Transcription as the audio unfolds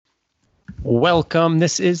Welcome.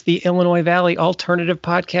 This is the Illinois Valley Alternative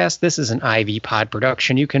Podcast. This is an Ivy Pod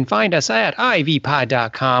production. You can find us at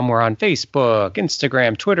ivypod.com. We're on Facebook,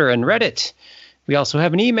 Instagram, Twitter, and Reddit. We also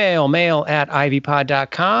have an email,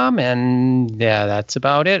 mail@ivypod.com. And yeah, that's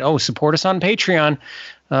about it. Oh, support us on Patreon.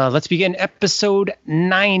 Let's begin episode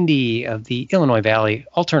 90 of the Illinois Valley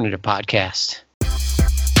Alternative Podcast.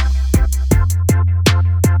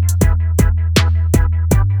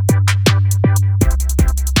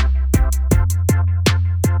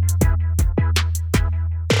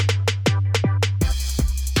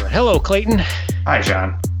 Hello, Clayton. Hi,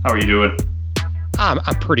 John. How are you doing? I'm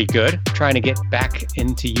pretty good. Trying to get back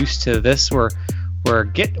into used to this.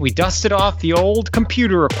 We dusted off the old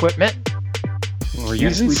computer equipment. We're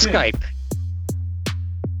using Skype.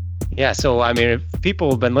 Yeah, so I mean, if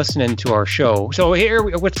people have been listening to our show. So here,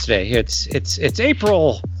 what's today? It's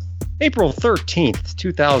April 13th,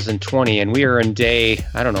 2020, and we are in day,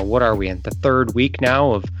 I don't know, what are we in? The third week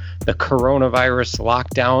now of the coronavirus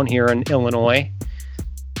lockdown here in Illinois.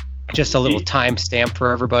 Just a little timestamp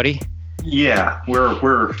for everybody. Yeah,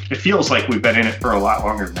 it feels like we've been in it for a lot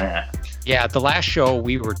longer than that. Yeah, the last show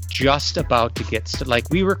we were just about to get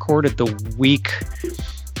we recorded the week,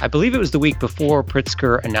 I believe it was the week before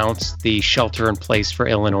Pritzker announced the shelter in place for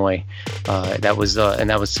Illinois. That was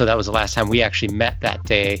the last time we actually met that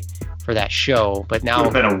day for that show. But now it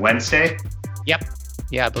would have been a Wednesday. Yep.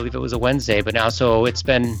 Yeah, I believe it was a Wednesday. But now, so it's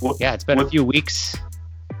been a few weeks.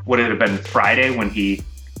 Would it have been Friday when he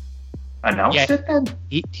announced it then?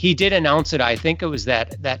 He did announce it. I think it was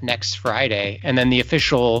that next Friday, and then it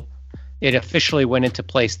officially went into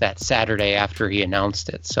place that Saturday after he announced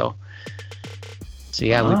it. So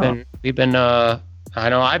yeah, we've been I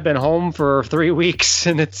know I've been home for 3 weeks,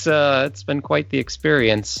 and it's been quite the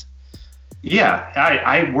experience. Yeah,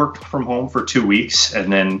 I worked from home for 2 weeks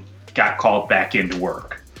and then got called back into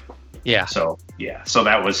work. Yeah. So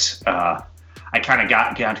that was I kind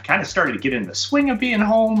of started to get in the swing of being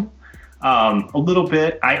home. A little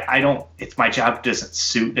bit. It's my job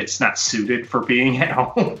it's not suited for being at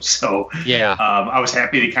home. So yeah, I was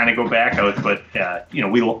happy to kind of go back. But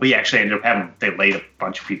we actually ended up they laid a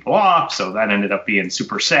bunch of people off. So that ended up being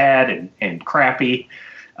super sad and crappy.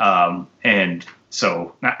 And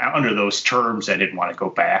so under those terms, I didn't want to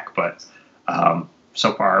go back, but,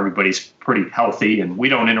 so far everybody's pretty healthy and we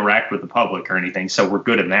don't interact with the public or anything. So we're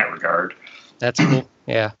good in that regard. That's cool.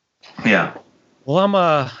 Yeah. Yeah. Well,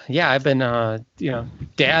 I've been,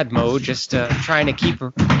 dad mode, just trying to keep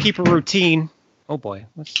a routine. Oh boy,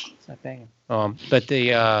 what's that thing? But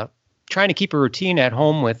trying to keep a routine at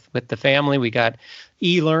home with the family. We got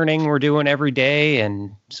e-learning we're doing every day,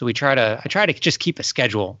 and so I try to just keep a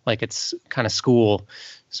schedule, like it's kind of school.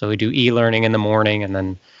 So we do e-learning in the morning, and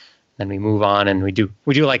then we move on, and we do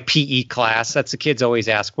like PE class. That's the kids always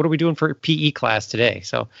ask, what are we doing for PE class today?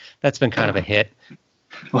 So that's been kind of a hit.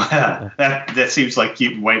 Well, that seems like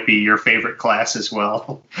it might be your favorite class as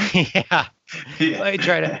well. Yeah. I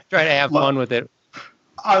try to have fun with it.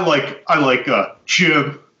 I like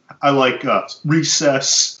gym. I like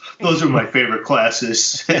recess. Those are my favorite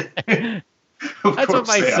classes. That's what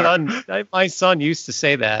my son used to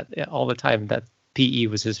say that all the time, that PE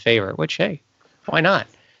was his favorite, which, hey, why not?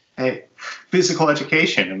 Hey, physical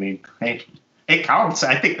education. I mean, hey, it counts.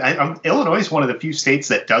 I think Illinois is one of the few states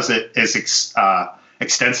that does it as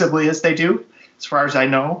extensively as they do, as far as I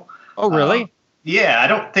know. Oh, really? Yeah, I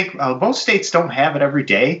don't think most states don't have it every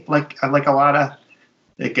day, like a lot of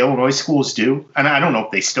Illinois schools do. And I don't know if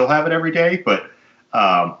they still have it every day, but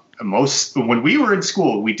when we were in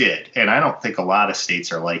school, we did. And I don't think a lot of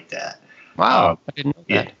states are like that. Wow, I didn't know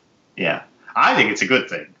that. Yeah, I think it's a good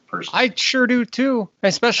thing, personally. I sure do too,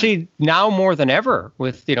 especially now more than ever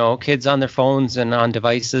with kids on their phones and on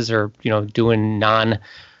devices, or doing not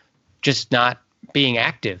being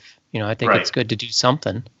active. I think It's good to do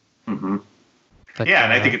something. Mm-hmm. But, yeah,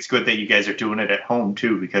 and I think it's good that you guys are doing it at home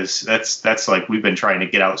too, because that's like we've been trying to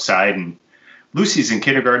get outside, and Lucy's in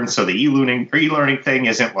kindergarten, so the e-learning thing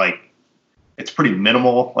isn't it's pretty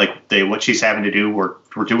minimal. Like what she's having to do, we're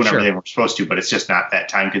doing everything we're supposed to, but it's just not that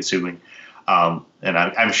time consuming. And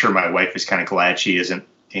I'm sure my wife is kind of glad she isn't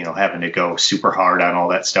having to go super hard on all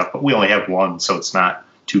that stuff. But we only have one, so it's not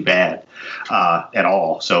too bad at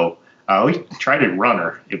all. So. We try to run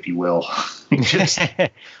her, if you will.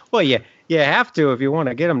 Well, yeah, you have to if you want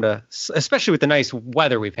to get them to, especially with the nice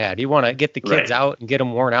weather we've had. You want to get the kids out and get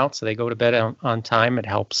them worn out so they go to bed on time. It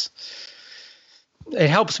helps. It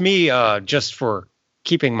helps me just for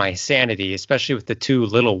keeping my sanity, especially with the two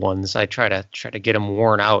little ones. I try to get them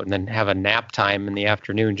worn out and then have a nap time in the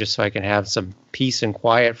afternoon just so I can have some peace and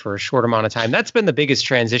quiet for a short amount of time. That's been the biggest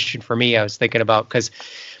transition for me. I was thinking about because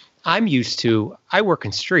I'm used to, I work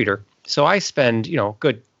in Streeter, so I spend,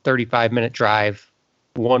 good 35-minute drive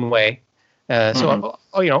one way. So,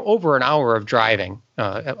 over an hour of driving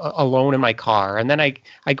alone in my car. And then I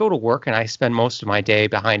go to work and I spend most of my day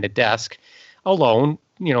behind a desk alone,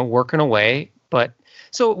 working away. But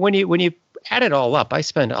so when you add it all up, I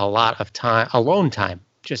spend a lot of time, alone time,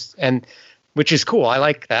 which is cool. I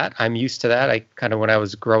like that. I'm used to that. I kind of, when I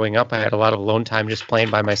was growing up, I had a lot of alone time just playing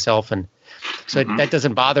by myself. And so that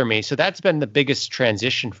doesn't bother me. So that's been the biggest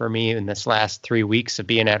transition for me in this last 3 weeks of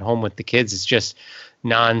being at home with the kids. It's just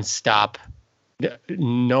nonstop,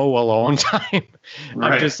 no alone time.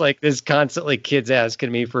 Right. I'm just like, there's constantly kids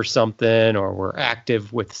asking me for something, or we're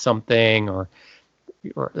active with something, or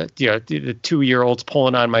the 2-year-old's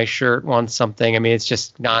pulling on my shirt, wants something. I mean, it's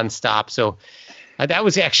just nonstop. So that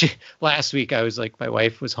was actually last week. I was like, my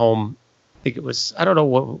wife was home. I think it was, I don't know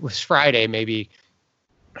what it was, Friday maybe.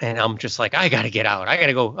 And I'm just like, I got to get out. I'm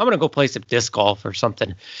going to go play some disc golf or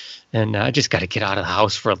something. And I just got to get out of the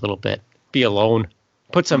house for a little bit, be alone,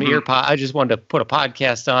 put some earpod. I just wanted to put a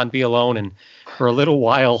podcast on, be alone, and for a little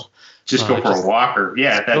while. Just go for a walk. Or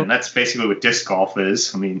that's basically what disc golf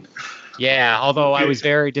is. I mean. Yeah, although I was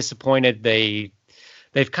very disappointed.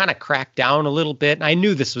 They've kind of cracked down a little bit. And I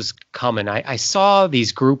knew this was coming. I saw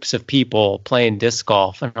these groups of people playing disc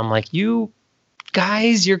golf, and I'm like, you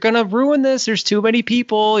guys, you're going to ruin this. There's too many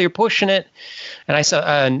people. You're pushing it. And I saw,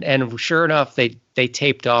 and sure enough, they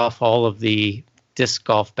taped off all of the disc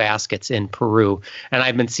golf baskets in Peru. And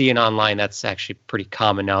I've been seeing online that's actually pretty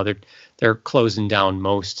common now. They're closing down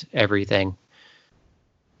most everything,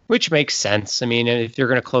 which makes sense. I mean, if you're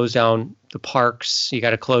going to close down the parks, you got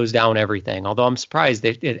to close down everything. Although I'm surprised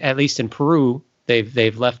that at least in Peru,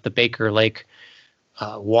 they've left the Baker Lake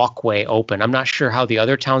walkway open. I'm not sure how the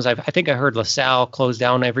other towns. I think I heard LaSalle closed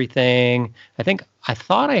down everything. I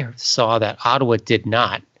thought I saw that Ottawa did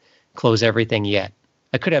not close everything yet.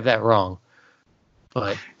 I could have that wrong,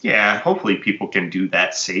 but yeah, hopefully people can do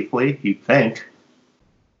that safely. You'd think.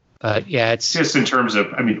 It's just in terms of,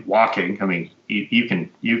 walking. You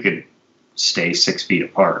can stay 6 feet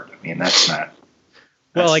apart. That's not.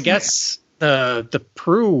 Well, I guess the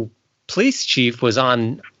Peru police chief was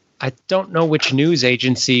on. I don't know which local news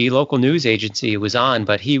agency it was on,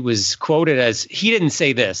 but he was quoted as, he didn't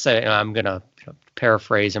say this. I'm going to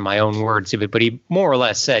paraphrase in my own words, but he more or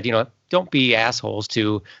less said, don't be assholes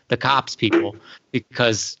to the cops people,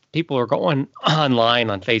 because people are going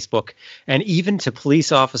online on Facebook and even to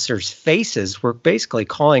police officers' faces. We're basically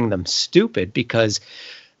calling them stupid because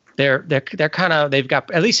they're kind of, they've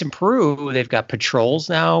got, at least in Peru, they've got patrols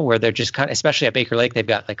now where they're just kind of, especially at Baker Lake, they've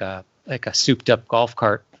got like a souped up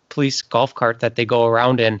police golf cart that they go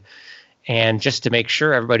around in, and just to make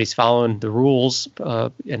sure everybody's following the rules,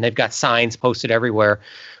 and they've got signs posted everywhere.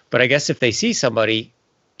 But I guess if they see somebody,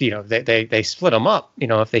 they split them up,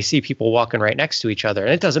 if they see people walking right next to each other.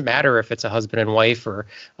 And it doesn't matter if it's a husband and wife or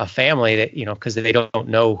a family, that, because they don't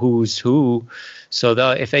know who's who. So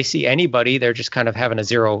if they see anybody, they're just kind of having a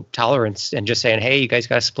zero tolerance and just saying, hey, you guys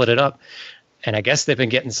got to split it up. And I guess they've been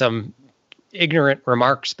getting some ignorant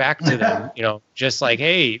remarks back to them, just like,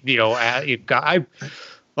 hey,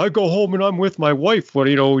 I go home and I'm with my wife, and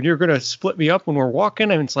you're going to split me up when we're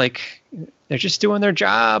walking. And it's like, they're just doing their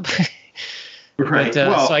job. Right.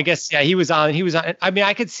 But, so I guess, he was on.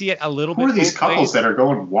 I could see it a little bit. Who are these couples that are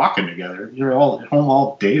going walking together? You're all at home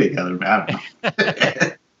all day together, man.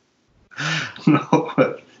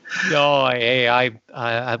 No,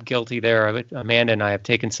 I'm guilty there. Amanda and I have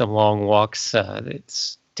taken some long walks.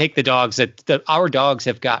 Take the dogs. Our dogs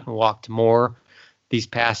have gotten walked more these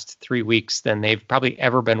past 3 weeks than they've probably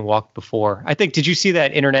ever been walked before. I think, did you see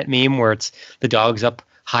that internet meme where it's the dog's up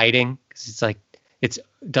hiding because it's like it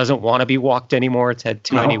doesn't want to be walked anymore? It's had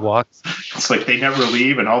too many walks. It's like they never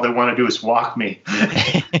leave and all they want to do is walk me.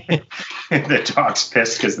 And the dog's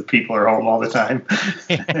pissed because the people are home all the time.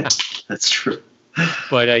 Yeah. That's true.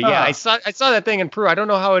 But I saw that thing in Peru. I don't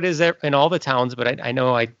know how it is in all the towns, but I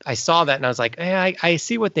know I saw that and I was like, hey, I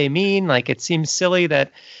see what they mean. Like, it seems silly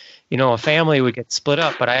that, a family would get split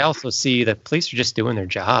up, but I also see that police are just doing their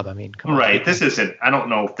job. Come on. Right. This isn't, I don't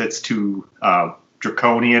know if that's too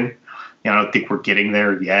draconian. I don't think we're getting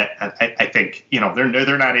there yet. I think,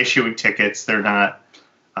 they're not issuing tickets. They're not,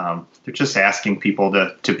 they're just asking people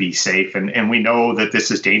to be safe. And we know that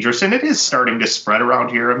this is dangerous, and it is starting to spread around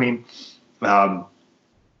here. They're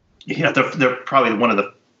probably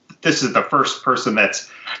this is the first person that's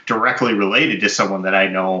directly related to someone that I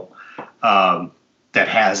know that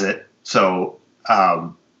has it. So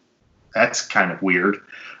that's kind of weird.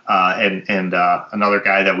 And another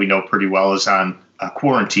guy that we know pretty well is on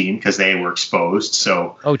quarantine because they were exposed.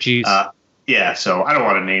 So, oh, geez. yeah, so I don't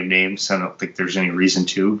want to name names. I don't think there's any reason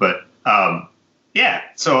to, but yeah.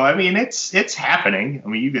 So I mean, it's happening. I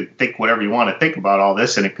mean, you could think whatever you want to think about all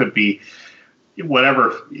this, and it could be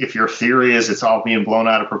whatever. If your theory is it's all being blown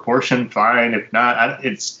out of proportion, fine. If not,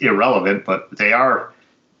 it's irrelevant. But we are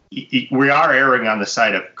erring on the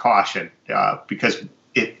side of caution because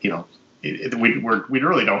we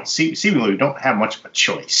really don't seemingly we don't have much of a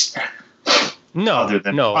choice. No, other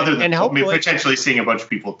than potentially seeing a bunch of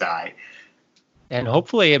people die. And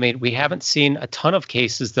hopefully, I mean, we haven't seen a ton of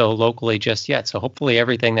cases, though, locally just yet. So hopefully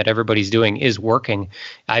everything that everybody's doing is working.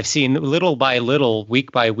 I've seen little by little,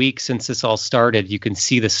 week by week, since this all started, you can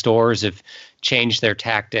see the stores have changed their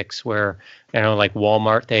tactics where, like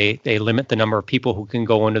Walmart, they limit the number of people who can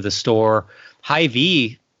go into the store.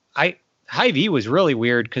 Hy-Vee was really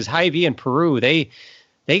weird because Hy-Vee in Peru, they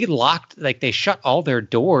locked, like they shut all their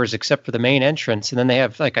doors except for the main entrance. And then they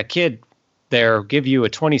have like a kid there give you a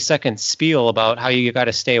 20-second spiel about how you got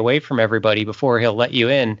to stay away from everybody before he'll let you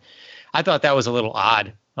in. I thought that was a little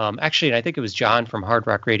odd. Actually, I think it was John from Hard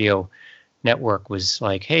Rock Radio Network was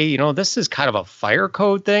like, hey, this is kind of a fire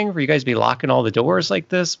code thing for you guys to be locking all the doors like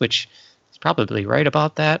this, which is probably right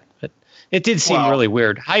about that. But it did seem really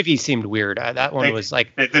weird. Hy-Vee seemed weird. That one was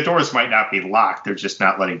like... The doors might not be locked. They're just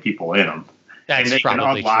not letting people in them. And they can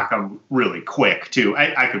unlock them really quick, too.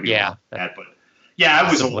 I could be wrong with that, but... Yeah,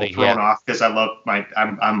 I was a little thrown off because I love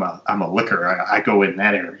I'm a liquor. I go in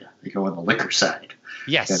that area. I go in the liquor side.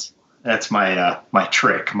 Yes, that's my my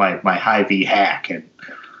trick, my Hy-Vee hack, and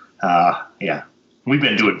yeah, we've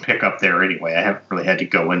been doing pickup there anyway. I haven't really had to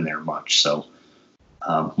go in there much, so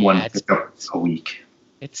one pickup a week.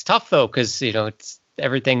 It's tough though because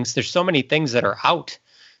there's so many things that are out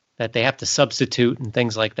that they have to substitute and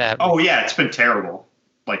things like that. Oh yeah, it's been terrible.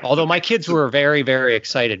 Although my kids were very, very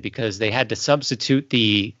excited because they had to substitute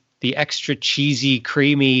the extra cheesy,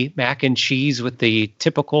 creamy mac and cheese with the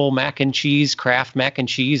typical mac and cheese, Kraft mac and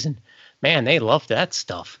cheese, and man, they loved that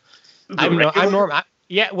stuff. I'm normal.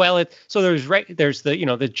 Yeah, well, so there's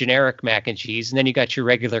the the generic mac and cheese, and then you got your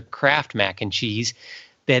regular Kraft mac and cheese.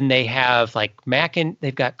 Then they have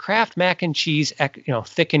they've got Kraft mac and cheese,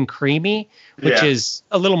 thick and creamy, which is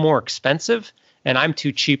a little more expensive, and I'm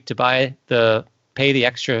too cheap to pay the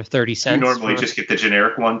extra 30 cents. You normally just get the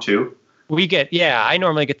generic one too? I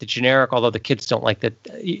normally get the generic, although the kids don't like that.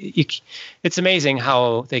 It's amazing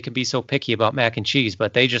how they can be so picky about mac and cheese,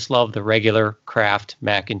 but they just love the regular Kraft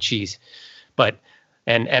mac and cheese. But,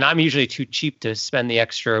 and I'm usually too cheap to spend the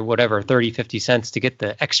extra, 30, 50 cents to get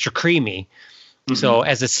the extra creamy. Mm-hmm. So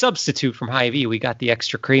as a substitute from Hy-Vee, we got the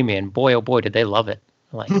extra creamy, and boy, oh boy, did they love it.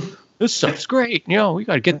 Like, this stuff's great. We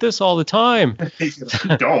got to get this all the time.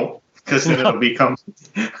 Don't. Because then it'll become,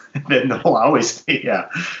 then they'll always, you got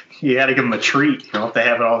to give them a treat. If they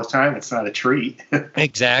have it all the time, it's not a treat.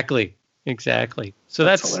 Exactly. So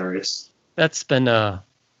that's hilarious. That's been,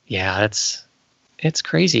 it's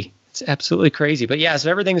crazy. It's absolutely crazy. But yeah, so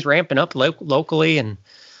everything's ramping up locally, and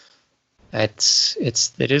it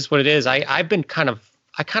is what it is. I kind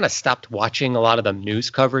of stopped watching a lot of the news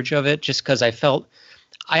coverage of it just because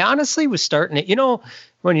I honestly was starting to,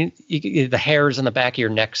 when the hairs on the back of your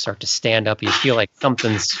neck start to stand up, you feel like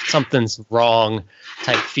something's wrong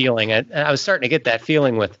type feeling. And I was starting to get that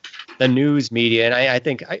feeling with the news media. And I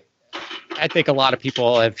think a lot of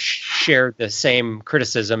people have shared the same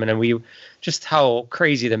criticism, and just how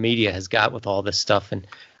crazy the media has got with all this stuff. And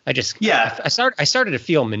I started to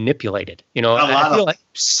feel manipulated, a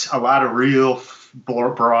lot of real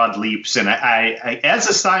broad leaps. And I as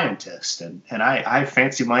a scientist, and I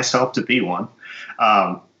fancy myself to be one,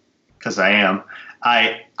 because I am,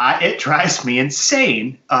 it drives me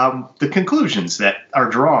insane, the conclusions that are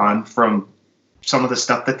drawn from some of the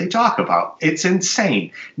stuff that they talk about. It's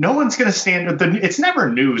insane. No one's going to stand. It's never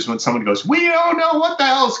news when someone goes, we don't know what the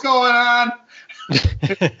hell's going on.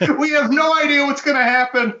 We have no idea what's going to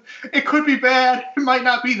happen. It could be bad. It might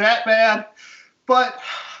not be that bad, but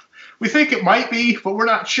we think it might be, but we're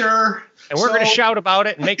not sure. And we're going to shout about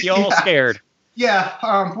it and make you all scared.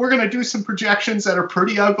 Yeah, we're going to do some projections that are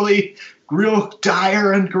pretty ugly, real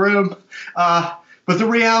dire and grim. But the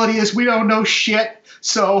reality is we don't know shit.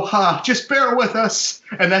 So just bear with us.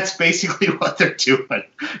 And that's basically what they're doing.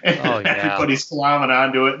 And everybody's glomming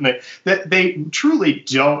onto it. And they truly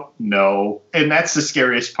don't know. And that's the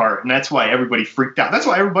scariest part. And that's why everybody freaked out. That's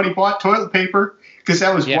why everybody bought toilet paper, because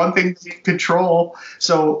that was one thing they could control.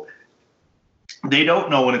 So they don't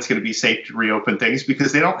know when it's going to be safe to reopen things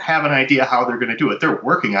because they don't have an idea how they're going to do it. They're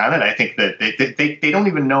working on it. I think that they don't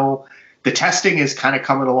even know the testing is kind of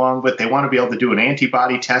coming along, but they want to be able to do an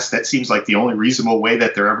antibody test. That seems like the only reasonable way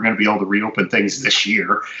that they're ever going to be able to reopen things this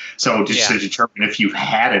year. So just to determine if you've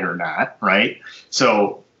had it or not, right?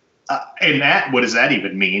 So, and that, what does that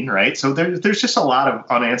even mean, right? So there's just a lot of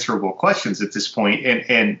unanswerable questions at this point,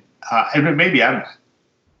 and maybe I'm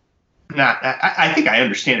not. I think I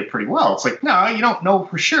understand it pretty well. It's like, no, you don't know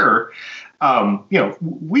for sure.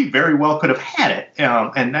 We very well could have had it.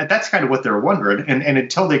 And that's kind of what they're wondering. And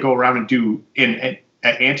until they go around and do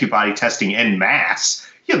antibody testing en masse,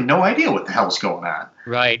 you have no idea what the hell's going on.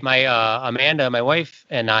 Right. My Amanda, my wife,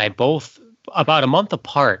 and I both, about a month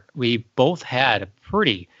apart, we both had a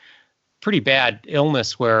pretty bad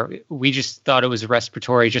illness where we just thought it was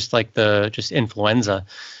respiratory, just like just influenza,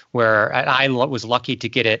 where I was lucky to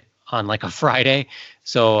get it on like a Friday.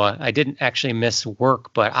 So I didn't actually miss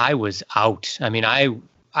work, but I was out. I mean,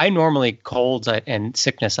 I normally colds and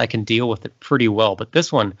sickness, I can deal with it pretty well. But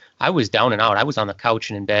this one, I was down and out. I was on the couch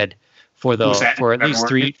and in bed for at least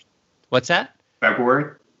 3. What's that?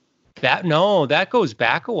 February? That goes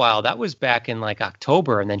back a while. That was back in like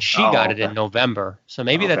October, and then she got it in November. So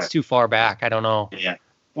maybe that's too far back. I don't know. Yeah.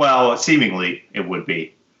 Well, seemingly it would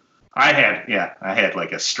be. I had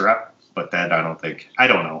like a strep. But that I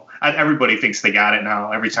don't know. Everybody thinks they got it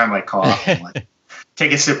now. Every time I cough, I'm like,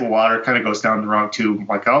 take a sip of water, kind of goes down the wrong tube. I'm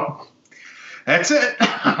like, oh, that's it.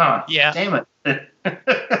 Yeah. Damn it.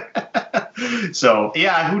 So,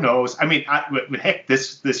 yeah, who knows? I mean, heck,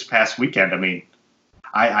 this past weekend, I mean,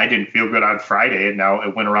 I didn't feel good on Friday, and now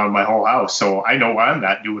it went around my whole house. So I know I'm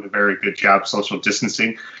not doing a very good job social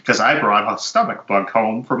distancing because I brought a stomach bug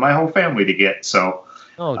home for my whole family to get. So,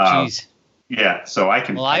 oh, geez. Yeah, so I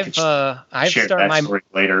can. Well, I've share started that story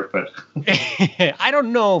later, but I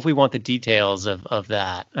don't know if we want the details of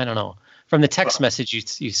that. I don't know. From the text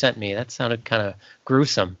message you sent me, that sounded kind of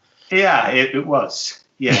gruesome. Yeah, it was.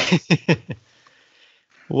 Yeah.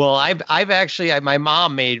 Well, I've actually my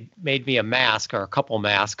mom made me a mask or a couple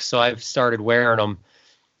masks, so I've started wearing them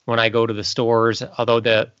when I go to the stores. Although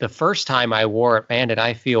the first time I wore it, man, did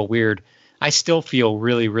I feel weird. I still feel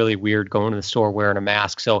really, really weird going to the store wearing a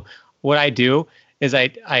mask. So what I do is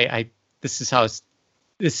this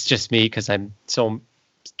is just me because I'm so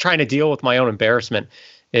trying to deal with my own embarrassment,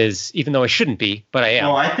 is even though I shouldn't be, but I am.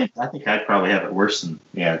 Well, I think I'd probably have it worse than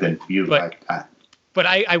you. But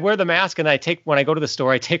I wear the mask, and when I go to the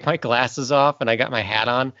store, I take my glasses off, and I got my hat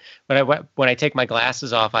on. But when I take my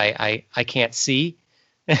glasses off, I can't see.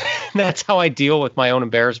 That's how I deal with my own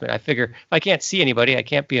embarrassment. I figure if I can't see anybody, I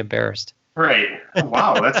can't be embarrassed. Right.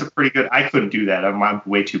 Wow, that's a pretty good. I couldn't do that. I'm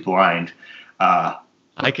way too blind. I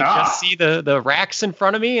can just see the racks in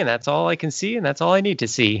front of me, and that's all I can see, and that's all I need to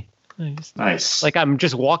see. Nice. Like I'm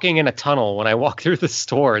just walking in a tunnel when I walk through the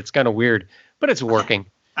store. It's kind of weird, but it's working.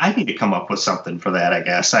 I need to come up with something for that, I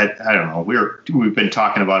guess. I don't know. We've been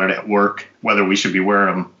talking about it at work, whether we should be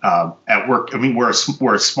wearing them at work. I mean, we're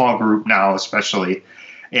a small group now, especially,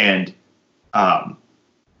 and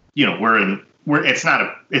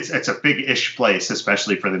it's a big-ish place,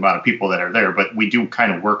 especially for the amount of people that are there. But we do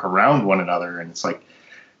kind of work around one another, and it's like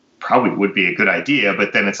probably would be a good idea.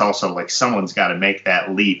 But then it's also like someone's got to make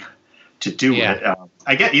that leap to do it.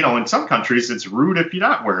 I get, in some countries it's rude if you're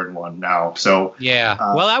not wearing one now. So yeah.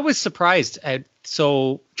 Well, I was surprised.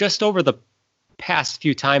 So just over the past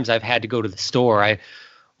few times I've had to go to the store,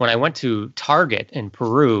 when I went to Target in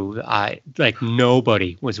Peru,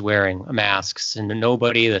 nobody was wearing masks, and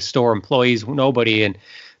the store employees, nobody, and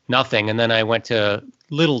nothing. And then I went to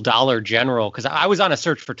Little Dollar General because I was on a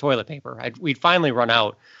search for toilet paper. We'd finally run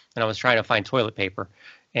out, and I was trying to find toilet paper.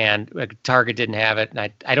 And Target didn't have it, and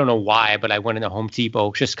I don't know why, but I went into Home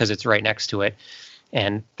Depot just because it's right next to it,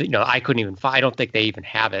 and I couldn't even find. I don't think they even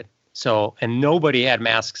have it. So, and nobody had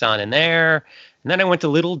masks on in there. And then I went to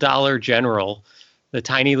Little Dollar General, the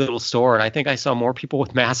tiny little store, and I think I saw more people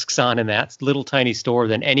with masks on in that little tiny store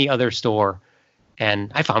than any other store.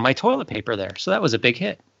 And I found my toilet paper there, so that was a big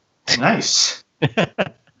hit. Nice.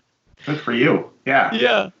 Good for you. Yeah.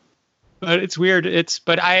 Yeah. But it's weird. It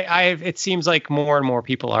seems like more and more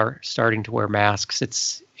people are starting to wear masks.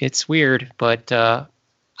 It's weird, but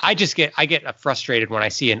I get frustrated when I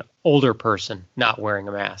see an older person not wearing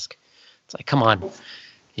a mask. It's like, come on,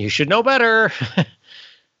 you should know better.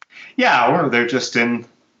 Yeah, or they're just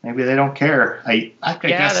maybe they don't care. I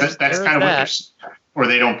guess that's kind of what or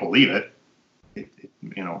they don't believe it.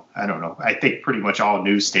 I don't know. I think pretty much all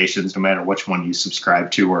news stations, no matter which one you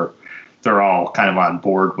subscribe to, they're all kind of on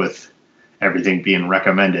board with everything being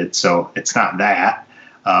recommended. So it's not that.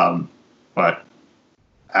 But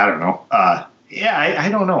I don't know. Yeah, I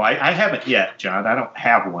don't know. I haven't yet, John. I don't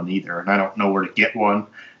have one either, and I don't know where to get one.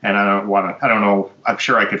 And I don't know. I'm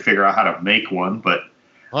sure I could figure out how to make one, but.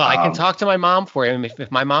 Well, I can talk to my mom for you. If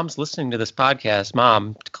my mom's listening to this podcast,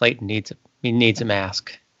 Mom, Clayton needs a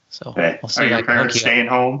mask. So okay. I'll see. Are your parents staying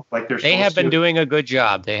home like they're supposed to? They have been doing a good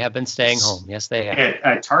job. They have been staying home. Yes, they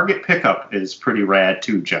have. Target pickup is pretty rad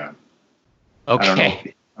too, John. Okay. I don't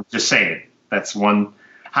know. I'm just saying. That's one.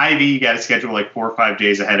 Hy-Vee, you got to schedule like 4 or 5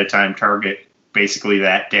 days ahead of time. Target, basically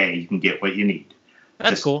that day, you can get what you need.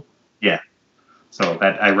 That's cool. Yeah. So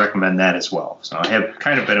that I recommend that as well. So I have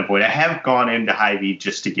kind of been avoiding. I have gone into Hy-Vee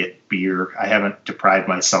just to get beer. I haven't deprived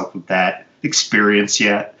myself of that experience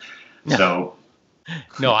yet. No. So.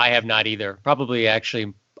 No, I have not either. Probably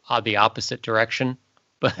actually the opposite direction,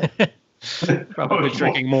 but probably been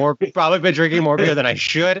drinking more beer than I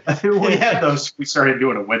should. We had those. We started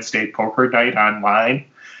doing a Wednesday poker night online.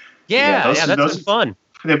 Yeah, that's been fun.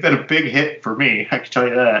 They've been a big hit for me. I can tell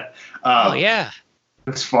you that. Oh yeah,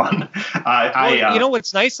 it's fun. You know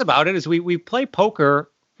what's nice about it is we play poker.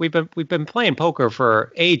 We've been playing poker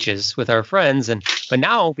for ages with our friends, but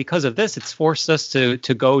now because of this, it's forced us to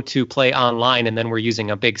go to play online, and then we're using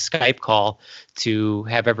a big Skype call to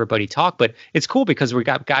have everybody talk. But it's cool because we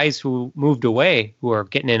got guys who moved away who are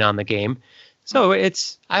getting in on the game. So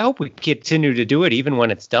I hope we continue to do it even when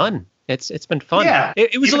it's done. It's been fun. Yeah,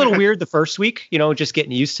 it was a little weird the first week, just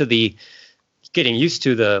getting used to the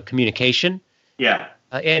communication. Yeah,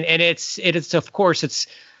 and it's of course it's.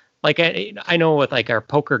 Like I know with like our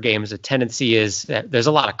poker games, the tendency is that there's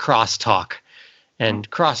a lot of crosstalk, and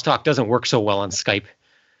crosstalk doesn't work so well on Skype.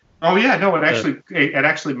 Oh yeah, no, it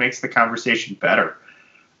actually makes the conversation better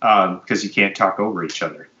because you can't talk over each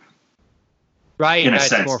other. Right, in a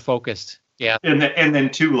sense. It's more focused. Yeah, and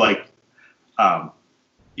then too, like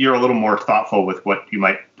you're a little more thoughtful with what you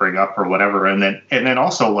might bring up or whatever, and then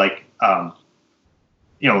also like.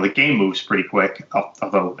 The game moves pretty quick,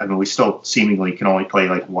 although, we still seemingly can only play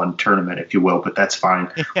like one tournament, if you will, but that's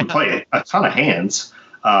fine. We play a ton of hands.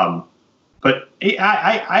 But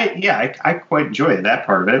I quite enjoy that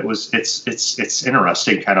part of it. It's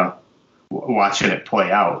interesting kind of watching it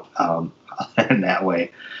play out in that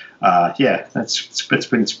way.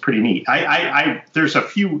 It's pretty neat. There's a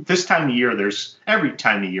few, this time of year, every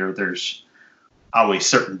time of year, there's always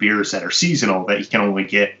certain beers that are seasonal that you can only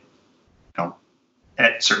get,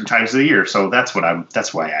 at certain times of the year. So that's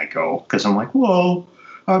why I go. Cause I'm like, well,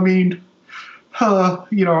 this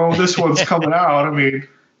one's coming out. I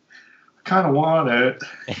kind of want it.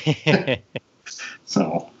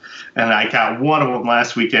 So, and I got one of them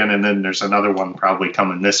last weekend, and then there's another one probably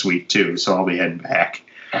coming this week too. So I'll be heading back,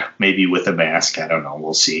 maybe with a mask. I don't know.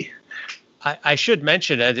 We'll see. I should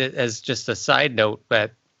mention as just a side note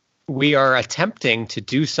that we are attempting to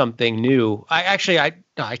do something new. I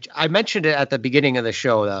mentioned it at the beginning of the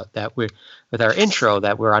show that we're with our intro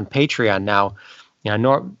that we're on Patreon now.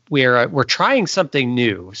 We're trying something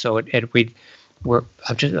new. So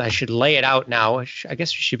I should lay it out now. I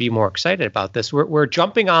guess we should be more excited about this. We're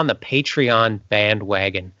jumping on the Patreon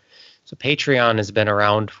bandwagon. So Patreon has been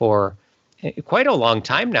around for quite a long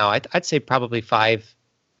time now. I'd say probably 5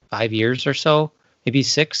 years or so, maybe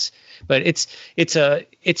 6. But it's like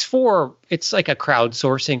a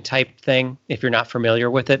crowdsourcing type thing if you're not familiar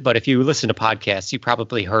with it. But if you listen to podcasts, you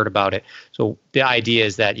probably heard about it. So the idea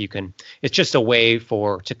is that it's just a way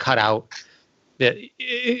to cut out to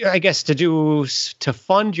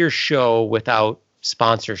fund your show without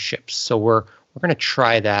sponsorships. So we're going to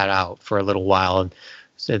try that out for a little while. And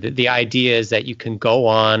so the idea is that you can go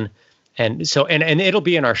on and it'll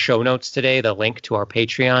be in our show notes today, the link to our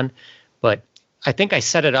Patreon. But I think I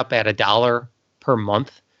set it up at $1 per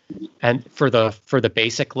month, and for the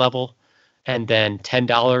basic level, and then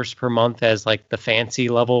 $10 per month as like the fancy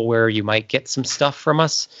level where you might get some stuff from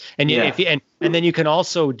us. And and then you can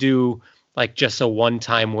also do like just a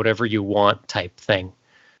one-time whatever you want type thing.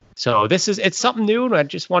 So it's something new, and I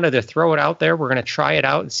just wanted to throw it out there. We're going to try it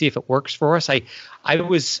out and see if it works for us. I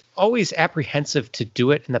was always apprehensive to do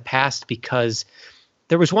it in the past because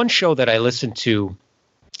there was one show that I listened to.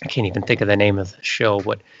 I can't even think of the name of the show,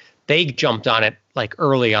 but they jumped on it like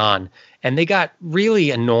early on, and they got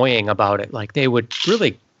really annoying about it. Like they would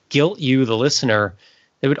really guilt you, the listener.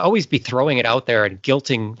 They would always be throwing it out there and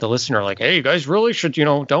guilting the listener like, hey, you guys really should,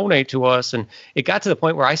 donate to us. And it got to the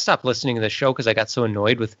point where I stopped listening to the show because I got so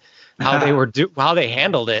annoyed with how how they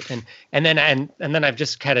handled it. And then I've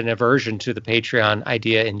just had an aversion to the Patreon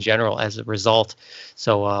idea in general as a result.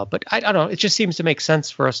 So, but I don't know. It just seems to make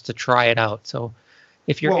sense for us to try it out. So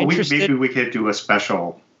if you're interested, maybe we could do a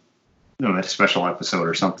special, a special episode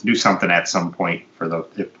or something. Do something at some point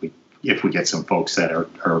if we if we get some folks that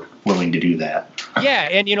are willing to do that. Yeah,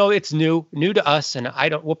 and it's new to us, and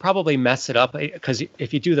we'll probably mess it up because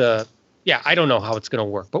if you do I don't know how it's going to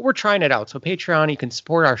work, but we're trying it out. So Patreon, you can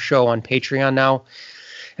support our show on Patreon now,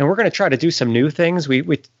 and we're going to try to do some new things. We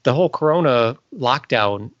the whole Corona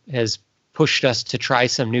lockdown has pushed us to try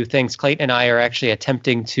some new things. Clayton and I are actually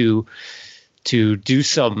attempting to do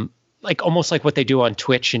some almost like what they do on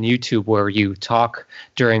Twitch and YouTube, where you talk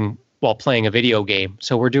while playing a video game.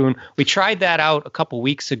 So we tried that out a couple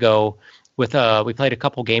weeks ago with we played a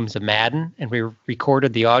couple games of Madden and we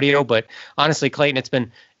recorded the audio. But honestly,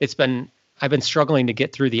 Clayton, I've been struggling to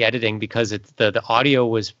get through the editing because the audio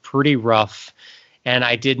was pretty rough, and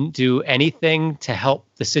I didn't do anything to help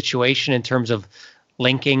the situation in terms of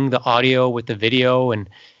linking the audio with the video, and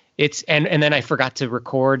then I forgot to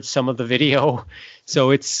record some of the video, so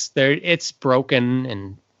it's broken.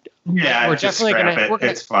 And we're definitely gonna.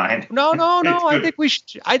 It's fine. No. I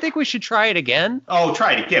think we should try it again. Oh,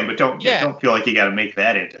 try it again, but don't feel like you got to make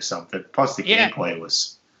that into something. Plus, the gameplay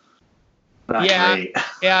was not great.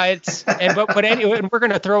 Yeah. But anyway, and we're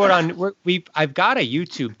gonna throw it on. I've got a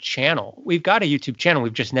YouTube channel. We've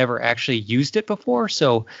just never actually used it before.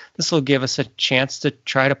 So this will give us a chance to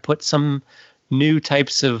try to put some new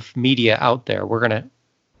types of media out there. We're gonna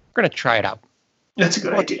try it out. That's a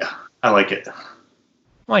good idea. I like it.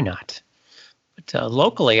 Why not? But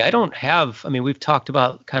locally, we've talked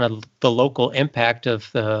about kind of the local impact of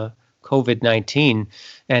the COVID-19,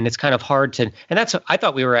 and it's kind of hard to, and I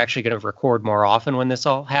thought we were actually going to record more often when this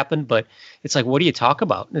all happened, but it's like, what do you talk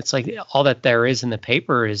about? It's like all that there is in the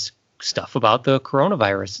paper is stuff about the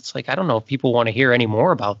coronavirus. It's like, I don't know if people want to hear any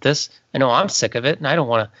more about this. I know I'm sick of it, and I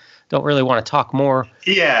don't really want to talk more.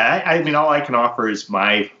 Yeah. I mean, all I can offer is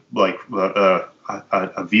my,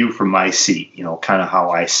 a view from my seat, kind of how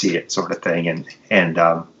I see it, sort of thing. And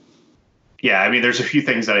I mean, there's a few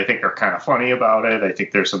things that I think are kind of funny about it. I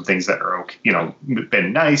think there's some things that are,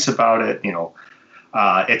 been nice about it.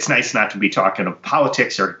 It's nice not to be talking of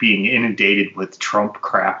politics or being inundated with Trump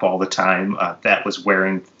crap all the time. That was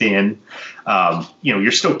wearing thin.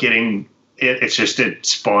 You're still getting it. It's just it's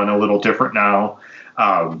spun a little different now.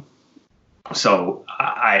 So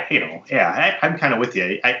I'm kind of with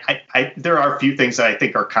you. There are a few things that I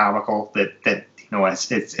think are comical that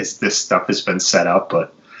as this stuff has been set up,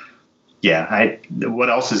 but what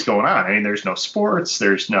else is going on? I mean, there's no sports.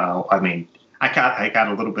 There's no. I mean, I got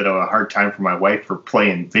a little bit of a hard time for my wife for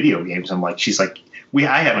playing video games. She's like,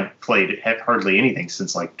 I haven't played hardly anything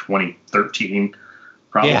since 2013,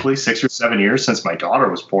 probably 6 or 7 years since my daughter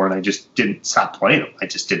was born. I just didn't stop playing them. I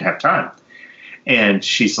just didn't have time. And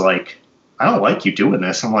she's like, I don't like you doing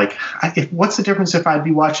this. I'm like, what's the difference if I'd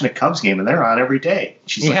be watching a Cubs game and they're on every day?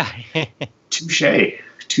 She's like, touche. I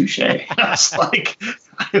was like,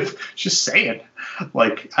 I'm just saying,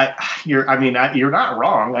 you're not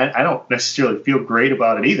wrong. I don't necessarily feel great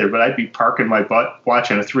about it either, but I'd be parking my butt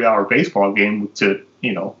watching a 3-hour baseball game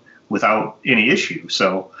without any issue.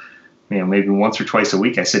 So, maybe once or twice a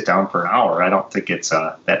week I sit down for an hour. I don't think it's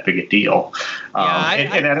that big a deal. I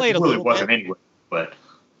played really wasn't anyway, but.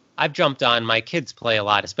 I've jumped on. My kids play a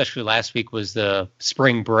lot, especially last week was the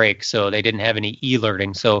spring break, so they didn't have any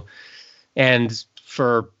e-learning. So,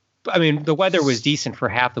 the weather was decent for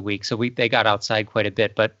half the week, so they got outside quite a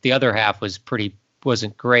bit, but the other half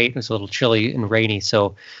wasn't great. It was a little chilly and rainy,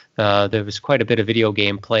 so there was quite a bit of video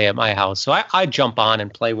game play at my house. So I jump on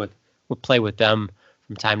and play with them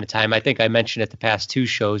from time to time. I think I mentioned at the past 2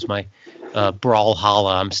 shows my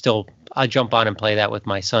Brawlhalla. I jump on and play that with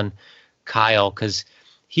my son Kyle because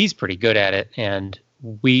he's pretty good at it, and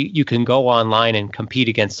you can go online and compete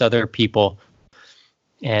against other people.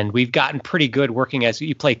 And we've gotten pretty good working as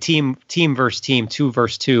you play team versus team, 2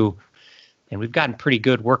 versus 2, and we've gotten pretty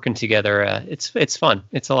good working together. It's fun.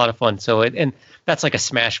 It's a lot of fun. So and that's like a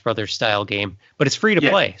Smash Brothers style game, but it's free to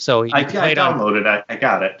play. So I downloaded it. I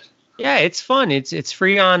got it. Yeah, it's fun. It's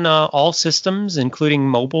free on all systems, including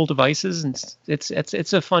mobile devices, and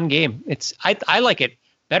it's a fun game. I like it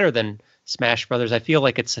better than Smash Brothers. I feel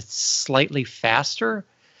like it's slightly faster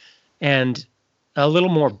and a little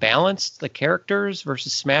more balanced, the characters,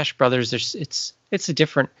 versus Smash Brothers. It's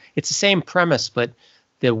the same premise, but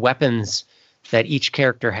the weapons that each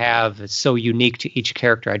character have is so unique to each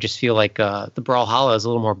character. I just feel like the Brawlhalla is a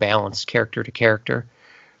little more balanced character to character.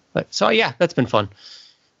 But so that's been fun.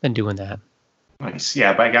 Been doing that. Nice.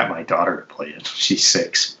 Yeah, but I got my daughter to play it. She's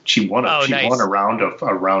 6. She won nice. a round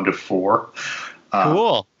of 4.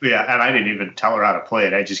 Cool. Yeah, and I didn't even tell her how to play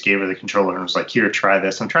it. I just gave her the controller and was like, here, try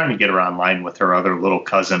this. I'm trying to get her online with her other little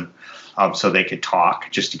cousin so they could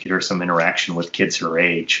talk, just to get her some interaction with kids her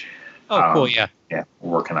age. Oh, cool, yeah. Yeah,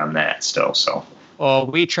 we're working on that still. So Oh,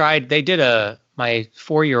 we tried. They did my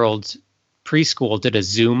 4-year-old's preschool did a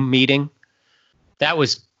Zoom meeting. That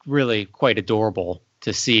was really quite adorable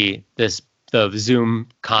to see the Zoom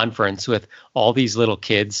conference with all these little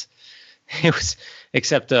kids. It was,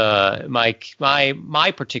 except my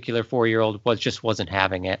particular 4-year-old wasn't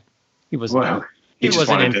having it. He wasn't. He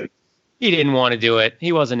didn't want to do it.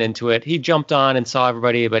 He wasn't into it. He jumped on and saw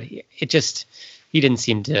everybody, but he didn't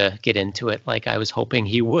seem to get into it like I was hoping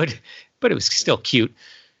he would. But it was still cute.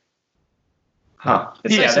 Huh.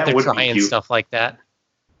 It's nice that they're trying stuff like that.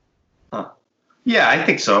 Huh. Yeah, I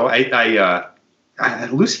think so.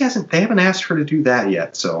 Lucy they haven't asked her to do that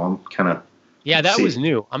yet, so I'm kind of. Yeah, that was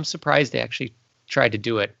new. I'm surprised they actually tried to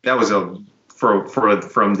do it. That was from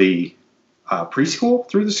the preschool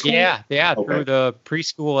through the school? Yeah, okay. Through the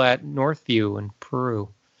preschool at Northview in Peru.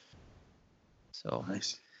 So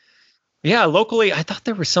nice. Yeah, locally, I thought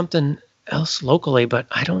there was something else locally, but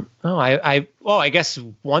I don't know. I guess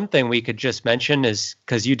one thing we could just mention is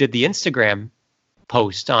because you did the Instagram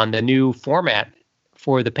post on the new format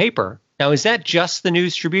for the paper. Now, is that just the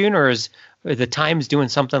News Tribune, or is the Times doing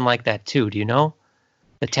something like that too? Do you know?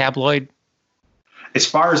 The tabloid? As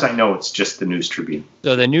far as I know, it's just the News Tribune.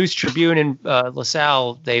 So the News Tribune in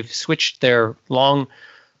LaSalle, they've switched their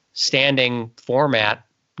long-standing format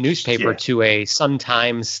newspaper to a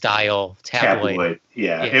Sun-Times style tabloid.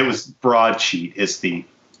 Yeah, it was broadsheet is the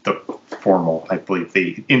formal, I believe,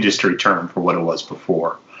 the industry term for what it was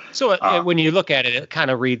before. So when you look at it, it kind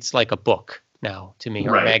of reads like a book now to me,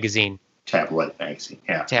 or a magazine. Tabloid magazine,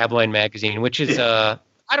 yeah. Tabloid magazine, which is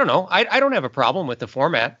I don't know. I don't have a problem with the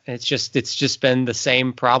format. It's just been the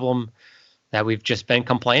same problem that we've just been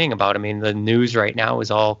complaining about. I mean, the news right now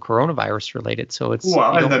is all coronavirus related, so it's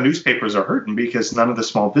and the newspapers are hurting because none of the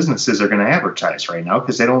small businesses are going to advertise right now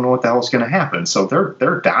because they don't know what the hell is going to happen. So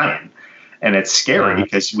they're dying, and it's scary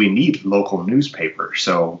because we need local newspapers.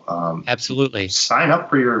 So absolutely, sign up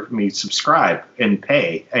for subscribe and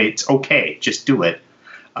pay. It's okay, just do it.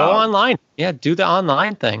 Go online, do the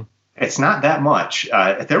online thing. It's not that much.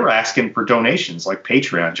 They were asking for donations like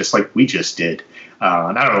Patreon, just like we just did.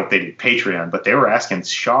 And I don't know if they did Patreon, but they were asking.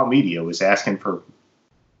 Shaw Media was asking for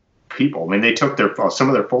people. I mean, they took some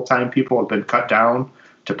of their full-time people have been cut down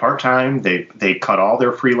to part-time. They cut all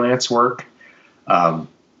their freelance work.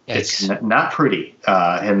 It's not pretty.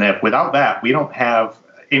 And that without that, we don't have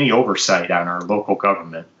any oversight on our local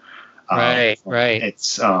government. Right.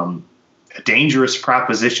 It's a dangerous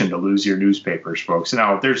proposition to lose your newspapers, folks.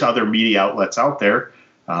 Now, there's other media outlets out there,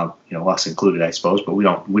 us included, I suppose, but we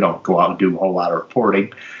don't go out and do a whole lot of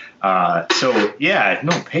reporting.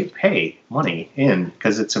 Pay money in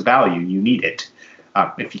because it's a value. You need it.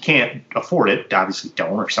 If you can't afford it, obviously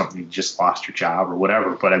don't, or something you just lost your job or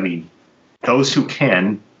whatever. But I mean, those who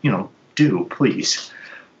can, do please.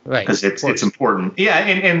 Right, because it's important. Yeah,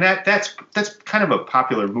 and that's kind of a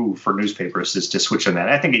popular move for newspapers is to switch on that.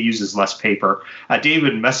 I think it uses less paper.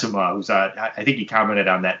 David Messima, who's I think he commented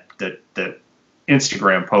on that the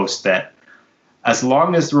Instagram post that as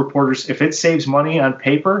long as the reporters, if it saves money on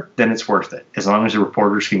paper, then it's worth it. As long as the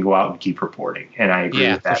reporters can go out and keep reporting, and I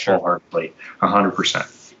agree with that wholeheartedly,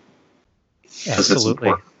 100%.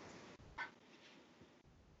 Absolutely.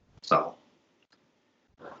 So.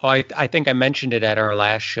 Well, I think I mentioned it at our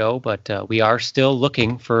last show, but we are still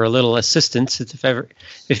looking for a little assistance.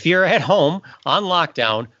 If you're at home on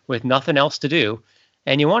lockdown with nothing else to do,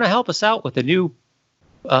 and you want to help us out with a new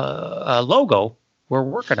logo, we're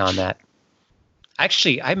working on that.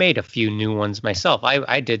 Actually, I made a few new ones myself.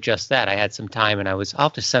 I did just that. I had some time, and I'll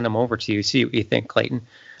have to send them over to you. See what you think, Clayton.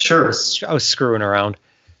 Sure. I was screwing around,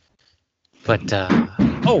 but.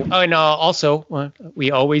 And also, we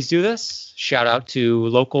always do this. Shout out to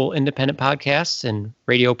local independent podcasts and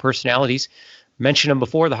radio personalities. Mentioned them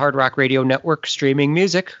before, the Hard Rock Radio Network streaming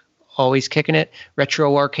music, always kicking it.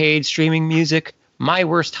 Retro Arcade streaming music. My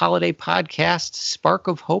Worst Holiday podcast. Spark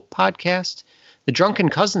of Hope podcast. The Drunken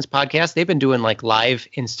Cousins podcast. They've been doing like live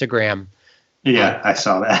Instagram. Yeah, I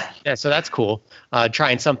saw that. Yeah, so that's cool.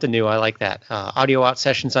 Trying something new. I like that. Audio Out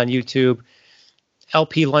Sessions on YouTube.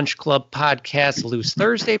 LP Lunch Club podcast, Loose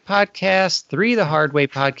Thursday podcast, 3 The Hard Way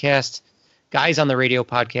podcast, Guys on the Radio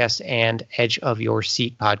podcast, and Edge of Your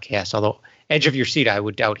Seat podcast. Although Edge of Your Seat, I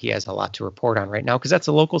would doubt he has a lot to report on right now because that's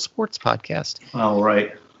a local sports podcast. Oh,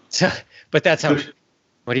 right. So, but that's how.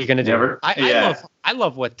 What are you going to do? I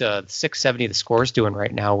love what 670 The Score is doing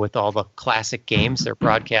right now with all the classic games they're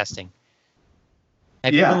broadcasting.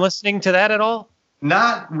 Have you been listening to that at all?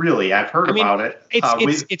 Not really. I've heard about it.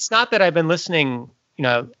 It's not that I've been listening.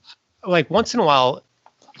 Like once in a while,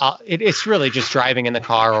 it's really just driving in the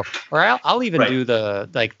car, or I'll even do the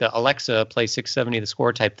Alexa play 670 The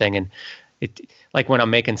Score type thing, and it like when I'm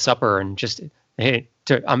making supper and just, hey,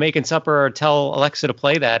 I'm making supper, or tell Alexa to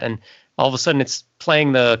play that, and all of a sudden it's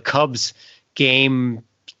playing the Cubs game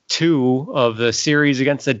 2 of the series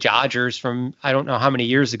against the Dodgers from I don't know how many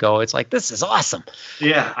years ago. It's like, this is awesome.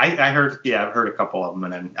 Yeah, I heard. Yeah, I've heard a couple of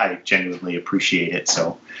them, and I genuinely appreciate it.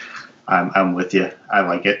 So I'm with you. I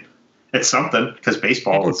like it. It's something, because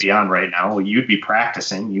baseball would be on right now. You'd be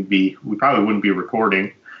practicing. We probably wouldn't be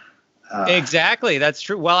recording. Exactly, that's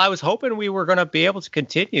true. Well, I was hoping we were going to be able to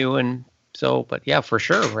continue, and so, but yeah, for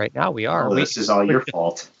sure. Right now we are. This is all your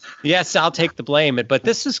fault. Yes, I'll take the blame. But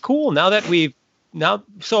this is cool now that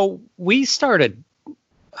so we started.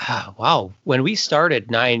 Wow, when we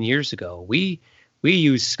started 9 years ago, we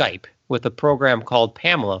used Skype with a program called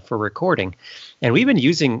Pamela for recording, and we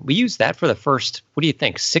used that for the first, what do you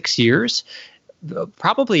think, 6 years?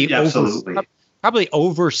 Probably, yeah, absolutely. Probably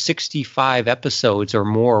over 65 episodes or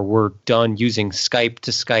more were done using Skype to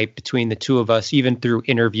Skype between the two of us. Even through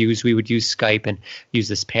interviews, we would use Skype and use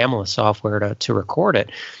this Pamela software to record it.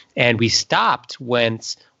 And we stopped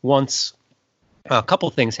once a couple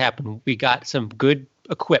things happened. We got some good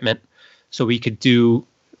equipment, so we could go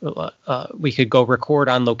record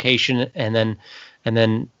on location, and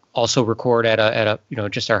then also record at a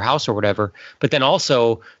just our house or whatever. But then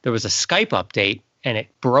also there was a Skype update, and it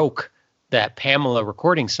broke that Pamela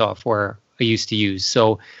recording software I used to use.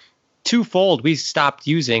 So twofold, we stopped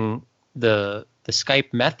using the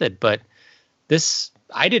Skype method. But this,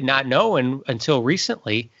 I did not know until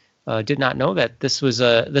recently. Did not know that this was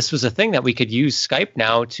a thing that we could use Skype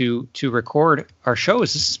now to record our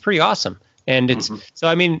shows. This is pretty awesome. And it's so,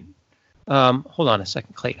 I mean, hold on a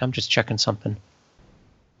second, Clayton. I'm just checking something,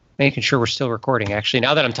 making sure we're still recording. Actually,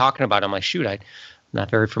 now that I'm talking about it, I'm like, shoot, I'm not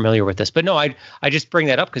very familiar with this. But no, I just bring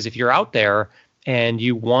that up because if you're out there and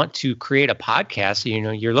you want to create a podcast,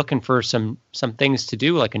 you're looking for some things to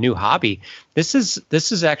do, like a new hobby, this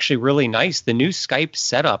is actually really nice. The new Skype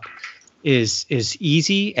setup is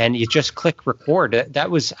easy, and you just click record.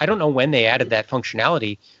 I don't know when they added that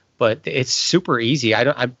functionality, but it's super easy.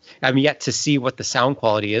 I'm yet to see what the sound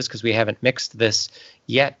quality is because we haven't mixed this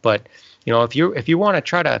yet. But if you want to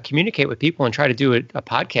try to communicate with people and try to do a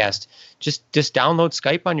podcast, just download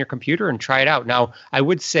Skype on your computer and try it out. Now, I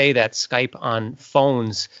would say that Skype on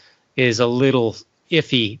phones is a little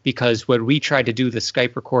iffy because when we tried to do the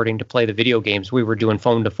Skype recording to play the video games, we were doing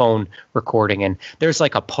phone to phone recording, and there's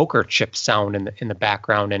like a poker chip sound in the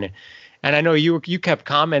background, and I know you kept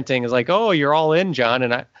commenting, it's like, oh, you're all in, John,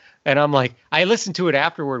 and I'm like, I listened to it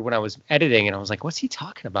afterward when I was editing, and I was like, what's he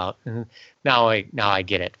talking about? And now I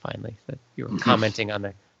get it finally. That you were commenting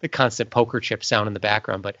on the constant poker chip sound in the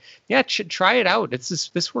background. But yeah, try it out.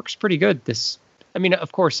 This works pretty good.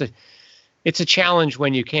 Of course, it's a challenge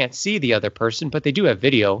when you can't see the other person, but they do have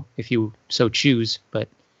video if you so choose. But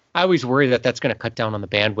I always worry that that's going to cut down on the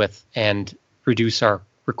bandwidth and reduce our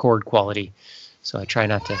record quality. So I try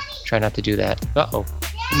not to do that. Uh-oh.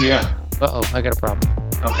 Yeah. Uh-oh, I got a problem.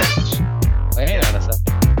 Okay. Hang on a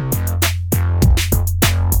second.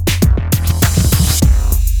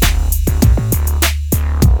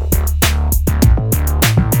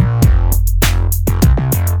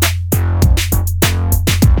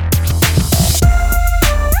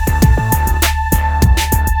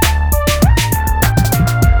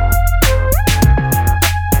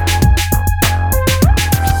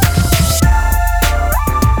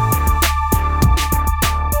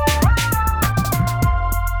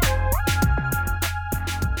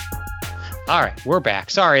 All right, we're back.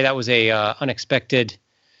 Sorry, that was a unexpected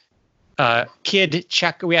kid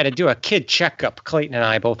check. We had to do a kid checkup. Clayton and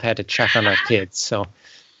I both had to check on our kids, so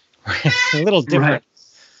a little different.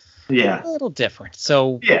 Right. Yeah, a little different.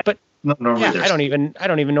 So, yeah, but yeah, I don't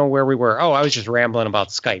even know where we were. Oh, I was just rambling about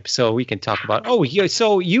Skype, so we can talk about. Oh,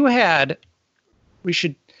 so you had.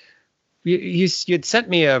 You'd sent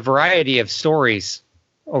me a variety of stories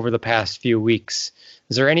over the past few weeks.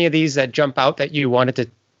 Is there any of these that jump out that you wanted to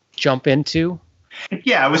jump into?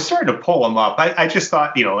 Yeah, I was starting to pull them up. I just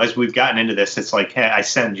thought, as we've gotten into this, it's like, hey, I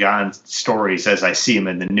send John stories as I see them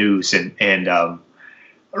in the news. And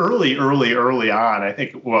early on, I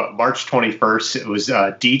think March 21st, it was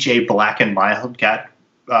DJ Black and Mild got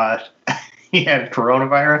he had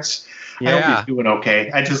coronavirus. Yeah. I hope he's doing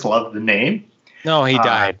okay. I just love the name. No, he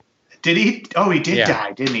died. Did he? Oh, he did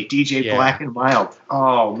die, didn't he? DJ Black and Mild.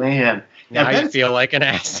 Oh, man. Now I feel like an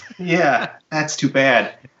ass. Yeah, that's too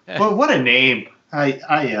bad. Well, what a name! I'm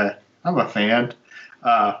a fan.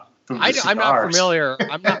 I'm not familiar.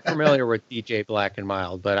 I'm not familiar with DJ Black and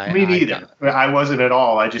Mild, but me neither. I wasn't at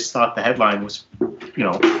all. I just thought the headline was,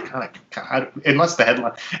 kind of, unless the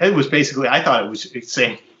headline. It was basically. I thought it was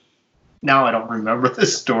saying Now I don't remember the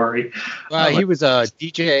story. He was a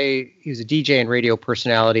DJ. He was a DJ and radio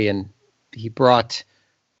personality, and he brought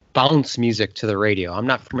bounce music to the radio. I'm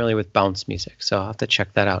not familiar with bounce music, so I'll have to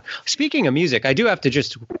check that out. Speaking of music, I do have to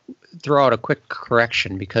just throw out a quick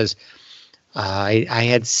correction because I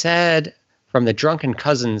had said from the Drunken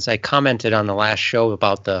Cousins, I commented on the last show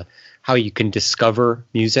about how you can discover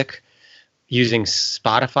music using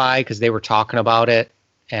Spotify because they were talking about it.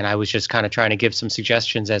 And I was just kind of trying to give some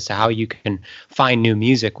suggestions as to how you can find new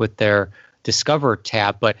music with their Discover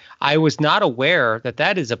tab. But I was not aware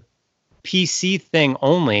that is a PC thing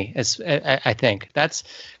only. As I think that's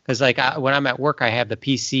because when I'm at work, I have the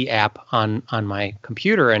PC app on my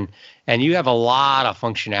computer, and you have a lot of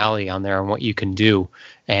functionality on there and what you can do.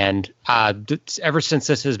 And ever since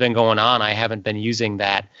this has been going on, I haven't been using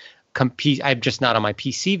that. I'm just not on my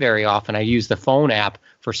PC very often. I use the phone app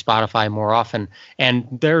for Spotify more often,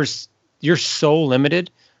 and you're so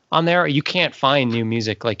limited on there. You can't find new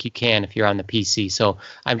music like you can if you're on the PC. So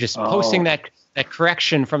I'm just posting that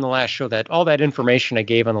correction from the last show, that all that information I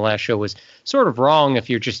gave on the last show was sort of wrong if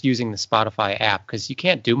you're just using the Spotify app, because you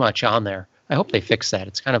can't do much on there. I hope they fix that.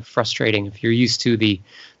 It's kind of frustrating if you're used to the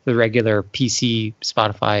regular PC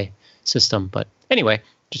Spotify system. But anyway,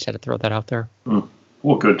 just had to throw that out there.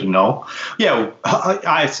 Well, good to know. Yeah,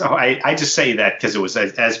 I just say that because it was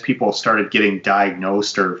as people started getting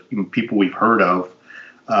diagnosed, or even people we've heard of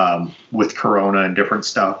with corona and different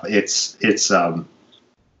stuff. It's kind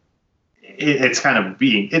of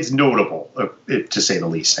it's notable to say the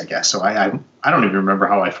least, I guess. So I don't even remember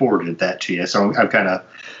how I forwarded that to you. So I'm kind of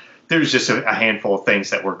there's just a handful of things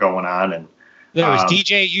that were going on, and. There was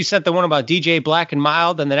DJ. You sent the one about DJ Black and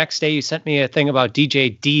Mild, and the next day you sent me a thing about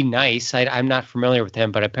DJ D Nice. I'm not familiar with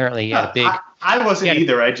him, but apparently he had a big. I wasn't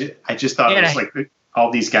either. I just thought it was like all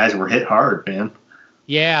these guys were hit hard, man.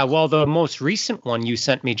 Yeah, well, the most recent one you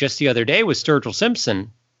sent me just the other day was Sturgill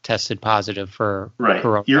Simpson tested positive for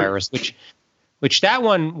coronavirus, which that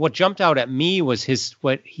one, what jumped out at me was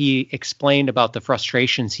what he explained about the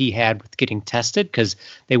frustrations he had with getting tested because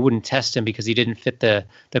they wouldn't test him because he didn't fit the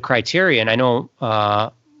criteria. And I know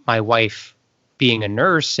my wife, being a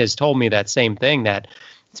nurse, has told me that same thing, that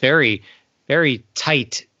it's very, very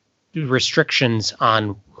tight restrictions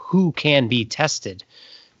on who can be tested.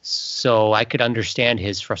 So I could understand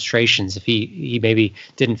his frustrations if he maybe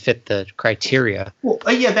didn't fit the criteria. Well,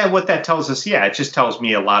 what that tells us, it just tells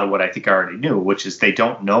me a lot of what I think I already knew, which is they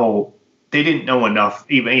didn't know enough,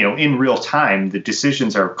 even, in real time. The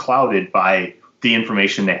decisions are clouded by the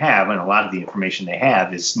information they have, and a lot of the information they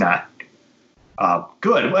have is not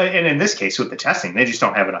good. And in this case, with the testing, they just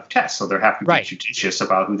don't have enough tests, so they have to be judicious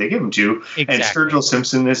about who they give them to. Exactly. And Sturgill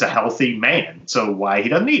Simpson is a healthy man, so why he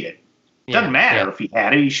doesn't need it? Doesn't matter if he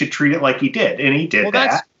had it. He should treat it like he did, and he did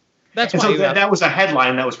that. That's why. So that was a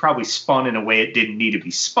headline that was probably spun in a way it didn't need to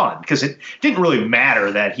be spun, because it didn't really matter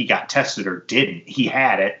that he got tested or didn't. He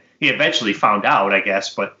had it. He eventually found out, I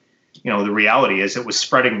guess, but the reality is it was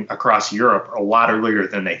spreading across Europe a lot earlier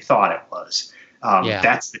than they thought it was.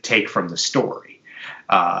 That's the take from the story.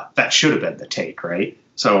 That should have been the take, right?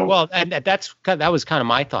 So and that was kind of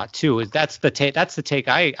my thought too. Is that's the take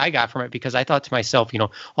I got from it, because I thought to myself,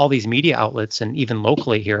 all these media outlets and even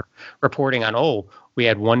locally here reporting on, we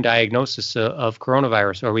had one diagnosis of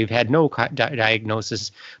coronavirus, or we've had no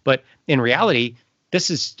diagnosis. But in reality,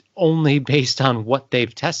 this is only based on what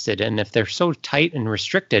they've tested, and if they're so tight and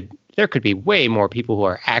restricted, there could be way more people who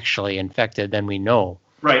are actually infected than we know.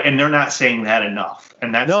 Right, and they're not saying that enough,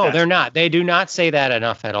 and they're not. They do not say that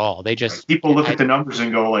enough at all. They just people look at the numbers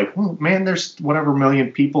and go like, "Man, there's whatever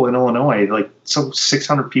million people in Illinois, like so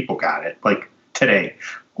 600 people got it like today,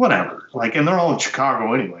 whatever." Like, and they're all in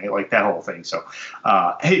Chicago anyway, like that whole thing. So,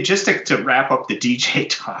 hey, just to wrap up the DJ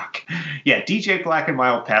talk, DJ Black and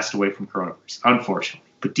Mild passed away from coronavirus, unfortunately,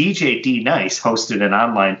 but DJ D Nice hosted an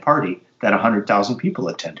online party that 100,000 people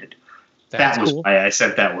attended. That was cool. Why I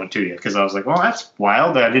sent that one to you, because I was like, well, that's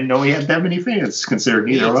wild. I didn't know he had that many fans, considering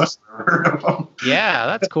neither of us ever heard of him. Yeah,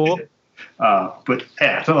 that's cool. But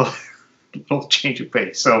yeah, little change of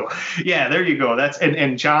pace. So yeah, there you go. That's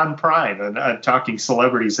and John Prine, talking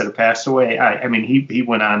celebrities that have passed away. I mean, he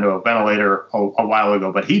went on to a ventilator a while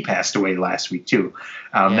ago, but he passed away last week too.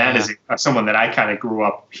 That is someone that I kind of grew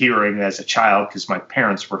up hearing as a child because my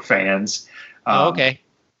parents were fans. Okay.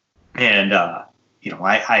 And I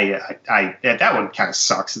that one kind of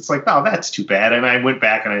sucks. It's like, oh, that's too bad. And I went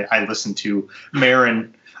back and I listened to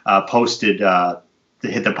Marin posted the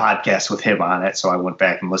podcast with him on it, so I went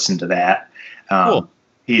back and listened to that. Cool.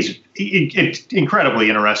 He's incredibly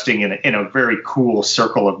interesting in a very cool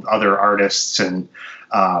circle of other artists, and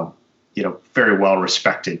very well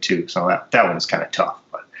respected too. So that one's kind of tough.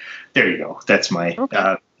 But there you go. That's my.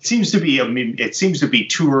 Okay. It seems to be. I mean, it seems to be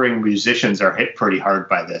touring musicians are hit pretty hard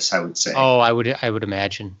by this, I would say. Oh, I would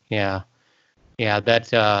imagine. Yeah. Yeah.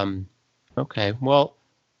 That. Okay. Well,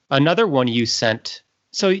 another one you sent.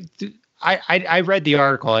 So I read the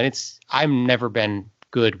article, and I've never been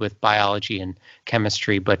good with biology and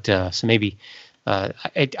chemistry, but so maybe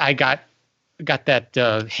I got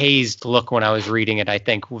that hazed look when I was reading it. I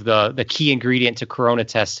think the key ingredient to corona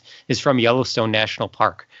test is from Yellowstone National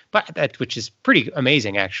Park, but which is pretty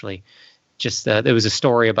amazing actually. Just there was a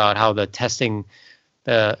story about how the testing,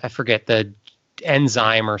 I forget the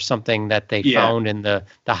enzyme or something that they found in the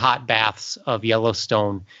hot baths of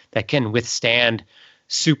Yellowstone that can withstand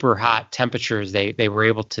super hot temperatures. They were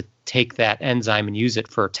able to take that enzyme and use it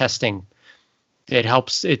for testing. It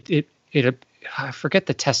helps it I forget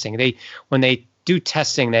the testing. When they do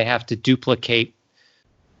testing, they have to duplicate.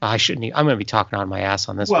 I'm going to be talking on my ass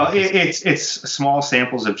on this. Well, it's small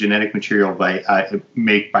samples of genetic material by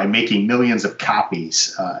making millions of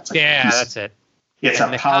copies. That's it. It's a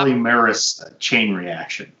polymerase chain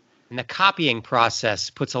reaction. And the copying process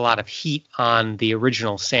puts a lot of heat on the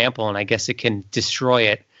original sample, and I guess it can destroy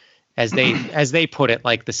it, as they put it,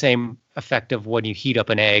 like the same effect of when you heat up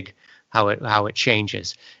an egg, how it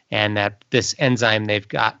changes. And that this enzyme they've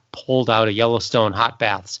got pulled out of Yellowstone hot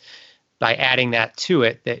baths, by adding that to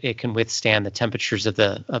it, that it can withstand the temperatures of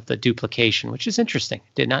the duplication, which is interesting.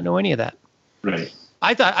 Did not know any of that. Right.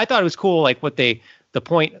 I thought it was cool, like what the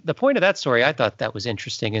point of that story. I thought that was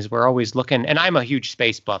interesting is we're always looking, and I'm a huge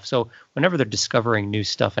space buff, so whenever they're discovering new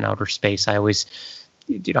stuff in outer space, I always,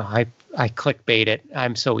 I clickbait it.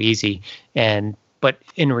 I'm so easy. But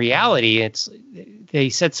in reality, they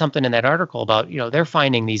said something in that article about, they're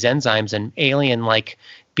finding these enzymes and alien-like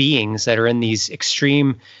beings that are in these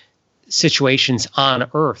extreme situations on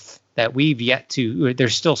Earth that we've yet to,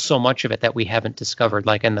 there's still so much of it that we haven't discovered,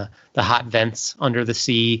 like in the hot vents under the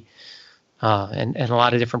sea, and a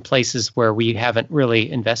lot of different places where we haven't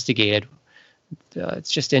really investigated.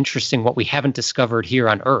 It's just interesting what we haven't discovered here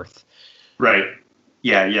on Earth. Right.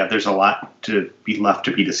 Yeah. There's a lot to be left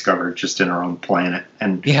to be discovered just in our own planet,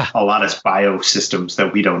 and a lot of biosystems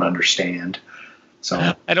that we don't understand.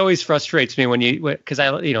 So it always frustrates me because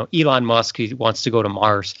Elon Musk, he wants to go to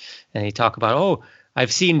Mars, and he talk about,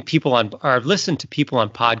 I've seen people I've listened to people on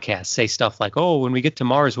podcasts say stuff like, when we get to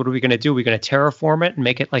Mars, what are we going to do? We're going to terraform it and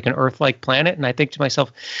make it like an Earth-like planet. And I think to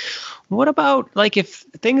myself, what about, like, if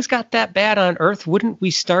things got that bad on Earth, wouldn't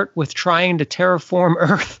we start with trying to terraform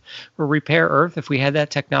Earth or repair Earth if we had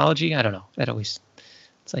that technology? I don't know. It's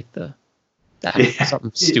like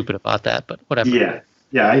something stupid about that, but whatever.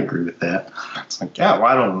 Yeah, I agree with that. It's like, well,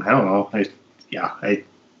 I don't know.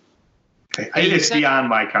 It's beyond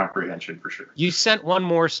my comprehension for sure. You sent one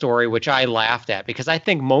more story, which I laughed at, because I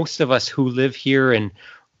think most of us who live here in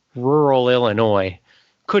rural Illinois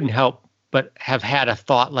couldn't help but have had a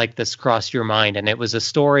thought like this cross your mind. And it was a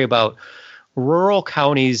story about rural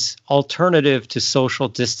counties' alternative to social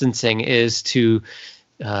distancing is to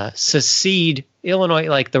secede Illinois,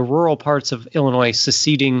 like the rural parts of Illinois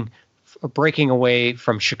seceding, breaking away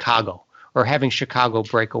from Chicago, or having Chicago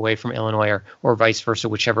break away from Illinois, or vice versa,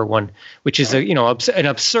 whichever one, which is an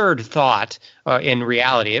absurd thought. In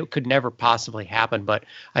reality, it could never possibly happen, but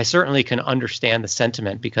I certainly can understand the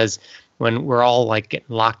sentiment, because when we're all like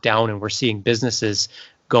getting locked down and we're seeing businesses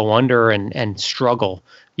go under and struggle,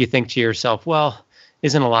 you think to yourself, well,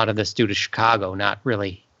 isn't a lot of this due to Chicago, not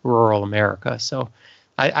really rural America? So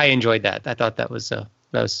I enjoyed that. I thought that was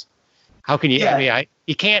how can you? Yeah. I mean,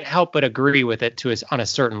 you can't help but agree with it on a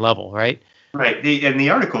certain level, right? Right. The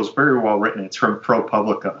article is very well written. It's from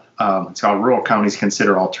ProPublica. It's called "Rural Counties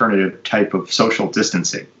Consider Alternative Type of Social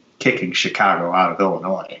Distancing: Kicking Chicago Out of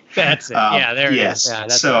Illinois." That's it. There it is. Yeah,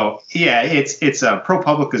 it's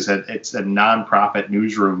ProPublica it's a nonprofit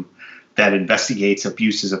newsroom that investigates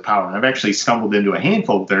abuses of power. And I've actually stumbled into a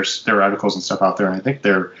handful of their articles and stuff out there, and I think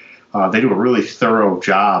they do a really thorough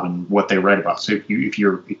job in what they write about. So if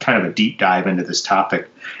you're kind of a deep dive into this topic,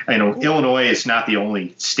 Illinois is not the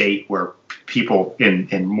only state where people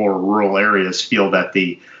in more rural areas feel that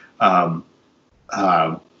the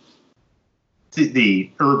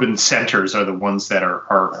urban centers are the ones that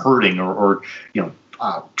are hurting or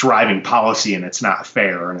driving policy, and it's not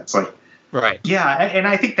fair. And it's like, right. Yeah. And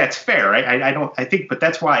I think that's fair. But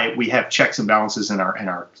that's why we have checks and balances in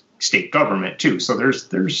our state government too. So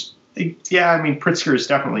Pritzker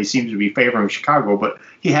definitely seems to be favoring Chicago, but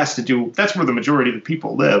he has to that's where the majority of the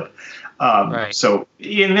people live. Right. So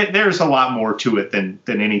there's a lot more to it than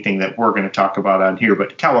anything that we're going to talk about on here.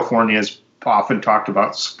 But California is often talked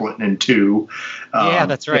about splitting in two. Yeah,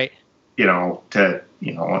 that's right.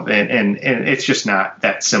 and it's just not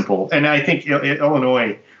that simple. And I think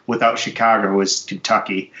Illinois without Chicago is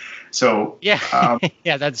Kentucky. So yeah,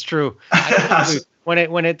 yeah, that's true.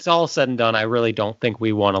 When it's all said and done, I really don't think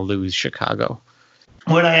we want to lose Chicago.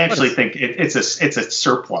 When I actually think it's a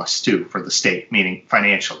surplus too for the state, meaning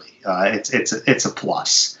financially, it's a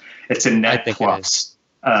plus. It's a net plus.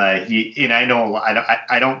 And I know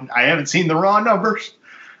I haven't seen the raw numbers.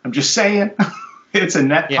 I'm just saying. It's a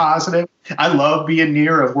net positive. I love being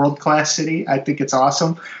near a world-class city. I think it's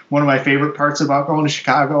awesome. One of my favorite parts about going to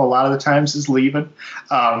Chicago a lot of the times is leaving.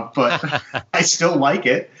 But I still like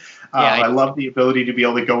it. I love the ability to be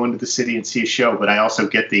able to go into the city and see a show. But I also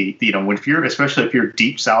get especially if you're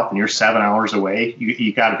deep south and you're 7 hours away,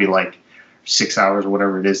 you got to be like 6 hours or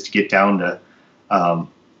whatever it is to get down to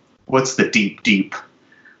what's the deep?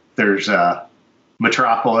 There's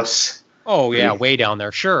Metropolis. Oh yeah, way down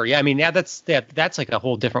there. Sure. Yeah, I mean, that's like a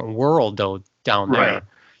whole different world though down there. Right.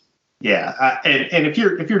 Yeah, and if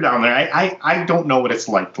you're down there, I don't know what it's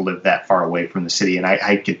like to live that far away from the city, and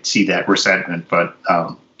I could see that resentment. But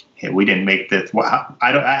we didn't make the. Well,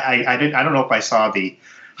 I don't know if I saw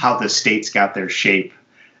how the states got their shape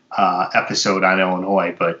episode on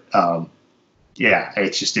Illinois, but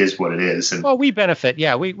it just is what it is. And, well, we benefit.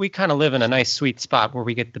 Yeah, we kind of live in a nice sweet spot where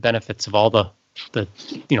we get the benefits of all the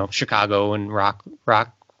Chicago and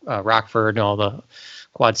Rockford and all the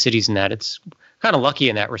Quad Cities and that. It's kind of lucky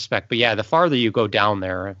in that respect. But yeah, the farther you go down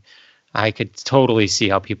there, I could totally see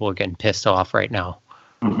how people are getting pissed off right now.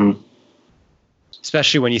 Mm-hmm.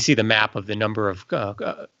 Especially when you see the map of the number of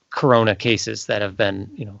corona cases that have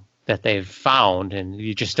been, that they've found, and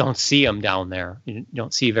you just don't see them down there. You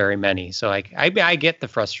don't see very many. So I get the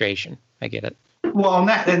frustration. I get it. Well,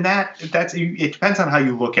 that's it depends on how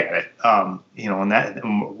you look at it. And that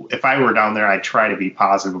if I were down there, I'd try to be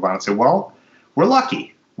positive about it and say, well, we're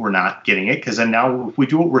lucky we're not getting it, because then now if we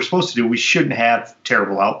do what we're supposed to do, we shouldn't have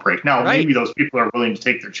terrible outbreak. Now, maybe those people are willing to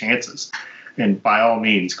take their chances, and by all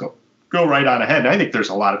means, go right on ahead. And I think there's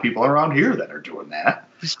a lot of people around here that are doing that.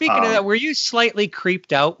 Speaking of that, were you slightly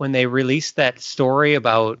creeped out when they released that story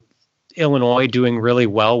about Illinois doing really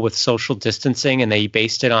well with social distancing, and they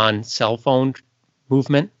based it on cell phone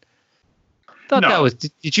movement?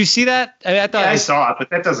 Did you see that? I saw it, but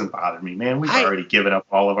that doesn't bother me, man. We've already given up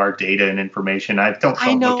all of our data and information. Don't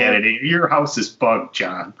look at it. Your house is bugged,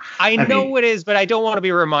 John. I know it is, but I don't want to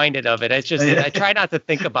be reminded of it. It's just I try not to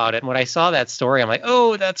think about it. And when I saw that story, I'm like,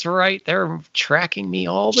 oh, that's right. They're tracking me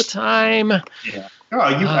all the time. Yeah. Oh,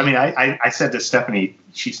 I said to Stephanie,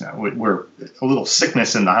 we're a little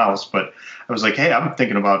sickness in the house, but I was like, hey, I'm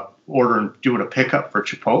thinking about doing a pickup for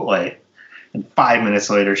Chipotle. And 5 minutes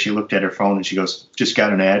later, she looked at her phone and she goes, just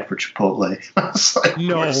got an ad for Chipotle. I was like,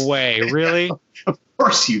 no way, really? Of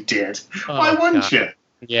course you did. Why wouldn't you?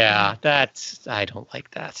 Yeah, I don't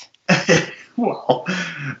like that. Well,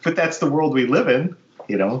 but that's the world we live in.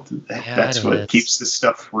 That's what keeps this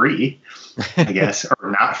stuff free, I guess,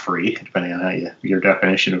 or not free, depending on your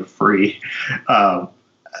definition of free.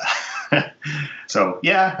 So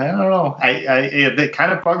yeah, I don't know. It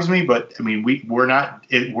kind of bugs me, but I mean, we're not.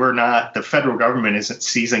 The federal government isn't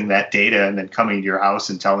seizing that data and then coming to your house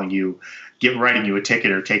and telling you, writing you a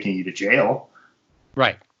ticket or taking you to jail.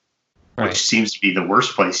 Right. Which seems to be the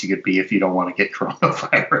worst place you could be if you don't want to get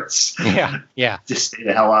coronavirus. Yeah. Just stay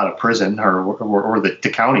the hell out of prison or the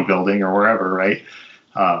county building or wherever, right?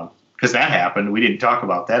 Because that happened. We didn't talk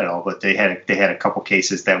about that at all, but they had a couple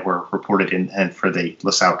cases that were reported and for the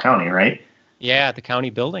LaSalle County, right? Yeah, the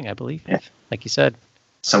county building, I believe. Yeah. Like you said.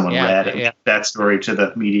 Someone read that story to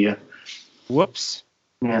the media. Whoops.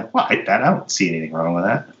 Yeah, well, I don't see anything wrong with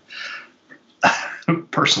that.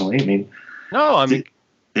 Personally, I mean. No, I mean.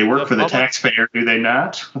 They work for the taxpayer, do they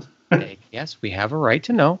not? Yes, we have a right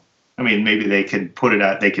to know. I mean, maybe they could put it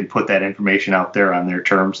out. They could put that information out there on their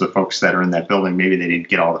terms. The folks that are in that building, maybe they didn't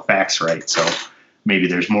get all the facts right, so maybe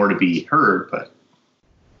there's more to be heard. But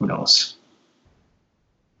who knows?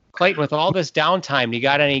 Clayton, with all this downtime, you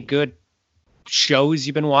got any good shows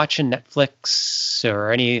you've been watching? Netflix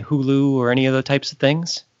or any Hulu or any other types of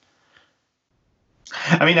things?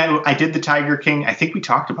 I mean, I did the Tiger King. I think we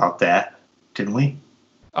talked about that, didn't we?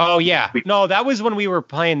 Oh yeah, no, that was when we were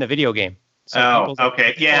playing the video game. So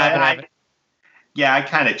okay, yeah, I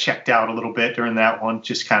kind of checked out a little bit during that one.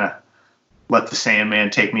 Just kind of let the Sandman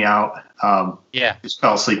take me out. Just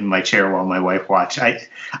fell asleep in my chair while my wife watched. I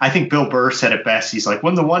think Bill Burr said it best. He's like,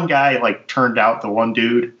 when the one guy turned out the one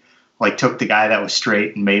dude, took the guy that was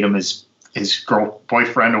straight and made him his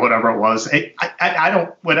boyfriend or whatever it was.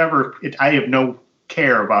 I have no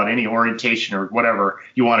care about any orientation or whatever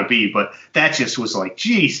you want to be, but that just was like,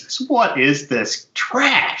 Jesus, what is this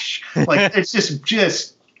trash? Like, it's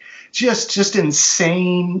just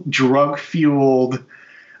insane, drug fueled,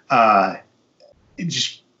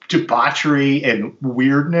 just debauchery and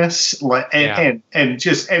weirdness. And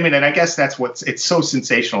just, I mean, and I guess that's it's so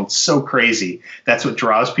sensational. It's so crazy. That's what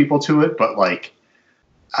draws people to it. But like,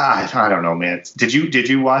 I don't know, man. Did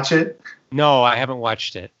you watch it? No, I haven't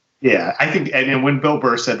watched it. Yeah, I think, and when Bill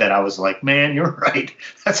Burr said that, I was like, man, you're right.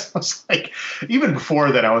 I was like, even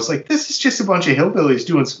before that, I was like, this is just a bunch of hillbillies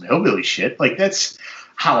doing some hillbilly shit. Like, that's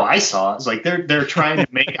how I saw it. It's like they're trying to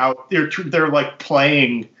make out, they're like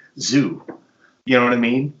playing zoo. You know what I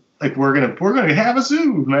mean? Like, we're gonna have a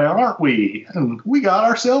zoo now, aren't we? And we got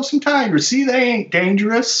ourselves some tigers. See, they ain't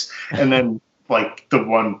dangerous. And then like the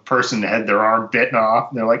one person had their arm bitten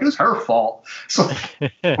off, and they're like, it's her fault. So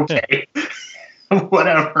okay.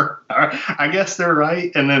 Whatever. I guess they're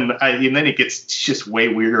right. And then it gets just way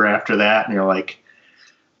weirder after that. And you're like,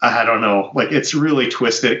 I don't know. Like, it's really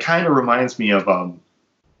twisted. It kind of reminds me of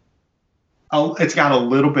it's got a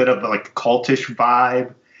little bit of like cultish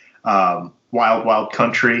vibe. Wild Wild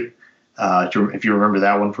Country. If you remember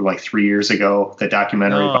that one from like 3 years ago, the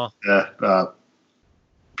documentary about the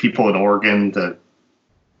people in Oregon.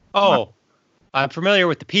 I'm familiar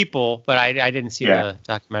with the people, but I didn't see the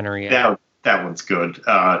documentary yet. That one's good,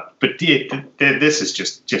 but this is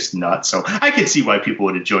just nuts. So I can see why people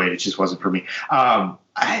would enjoy it. It just wasn't for me.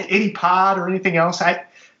 Any pod or anything else?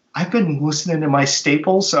 I've been listening to my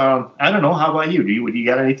staples. I don't know. How about you? Do you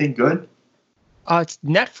got anything good?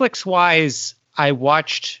 Netflix wise, I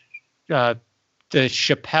watched the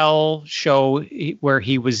Chappelle show where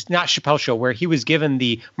he was where he was given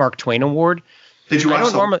the Mark Twain Award. Did you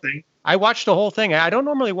watch the whole thing? I watched the whole thing. I don't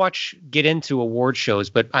normally get into award shows,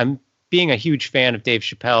 but I'm being a huge fan of Dave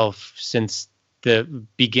Chappelle since the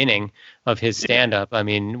beginning of his stand-up. I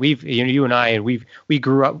mean, you and I, we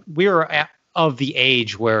grew up. We were of the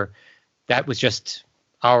age where that was just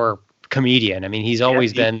our comedian. I mean, he's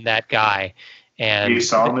always been that guy. And we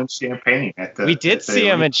saw him in Champaign. We did see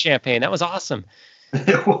him in Champaign. That was awesome.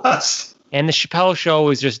 It was. And the Chappelle show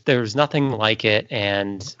was just, there's nothing like it.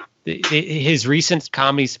 And his recent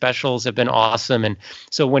comedy specials have been awesome. And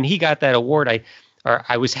so when he got that award,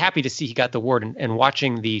 I was happy to see he got the award. And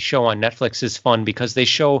watching the show on Netflix is fun because they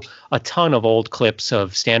show a ton of old clips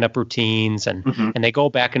of stand-up routines. And they go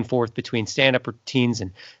back and forth between stand-up routines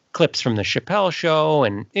and clips from the Chappelle show.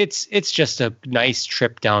 And it's just a nice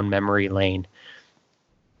trip down memory lane.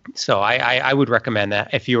 So I would recommend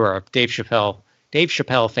that if you were a Dave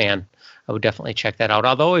Chappelle fan. I would definitely check that out.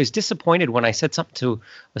 Although I was disappointed when I said something I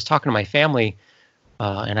was talking to my family,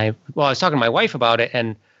 I was talking to my wife about it,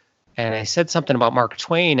 and I said something about Mark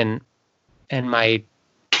Twain, and my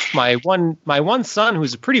one son,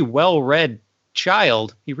 who's a pretty well-read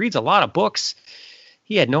child, he reads a lot of books.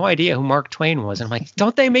 He had no idea who Mark Twain was, and I'm like,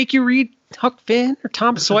 don't they make you read Huck Finn or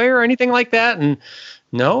Tom Sawyer or anything like that? And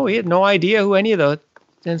no, he had no idea who any of those.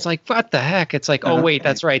 And it's like, what the heck? It's like, oh, wait,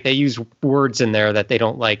 that's right. They use words in there that they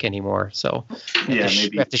don't like anymore. So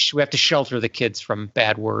maybe we have to shelter the kids from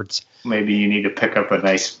bad words. Maybe you need to pick up a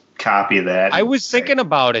nice copy of that. I was thinking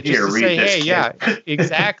about it just to say, hey, yeah,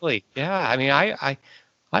 exactly. Yeah, I mean, I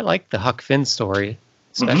like the Huck Finn story,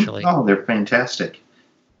 especially. Oh, they're fantastic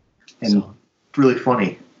and really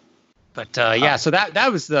funny. But so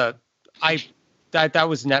that was that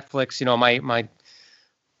was Netflix. You know,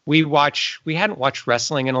 we hadn't watched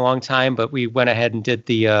wrestling in a long time, but we went ahead and did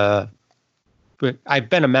I've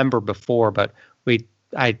been a member before, but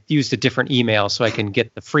I used a different email so I can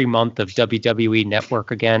get the free month of WWE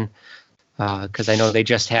Network again. Cause I know they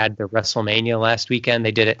just had the WrestleMania last weekend.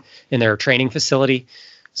 They did it in their training facility.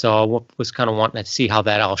 So I was kind of wanting to see how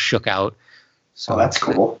that all shook out. So that's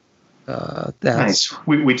cool. Nice.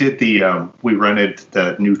 We did we rented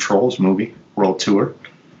the new Trolls movie World Tour.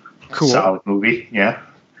 Cool. Solid movie. Yeah.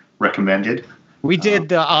 Recommended. We did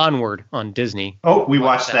the Onward on Disney. Oh, we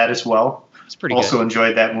watched that as well. It's pretty also good.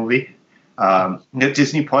 Enjoyed that movie.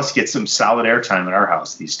 Disney Plus gets some solid airtime in our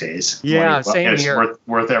house these days. Yeah, same here. It's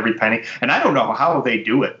worth every penny. And I don't know how they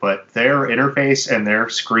do it, but their interface and their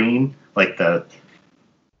screen, like the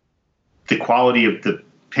quality of the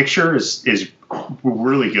picture is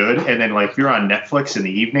really good. And then like if you're on Netflix in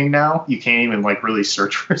the evening now, you can't even like really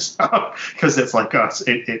search for stuff because it's like us.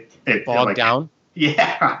 It bogged down.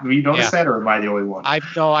 Yeah, you notice that, or am I the only one?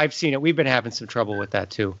 I've seen it. We've been having some trouble with that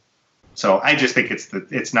too. So I just think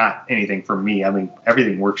it's not anything for me. I mean,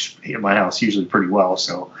 everything works in my house usually pretty well.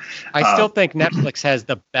 So I still think Netflix has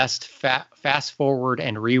the best fast forward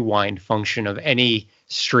and rewind function of any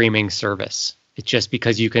streaming service. It's just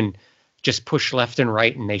because you can just push left and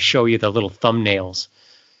right and they show you the little thumbnails.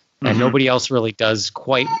 And nobody else really does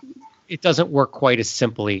it doesn't work quite as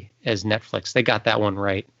simply as Netflix. They got that one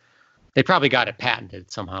right. They probably got it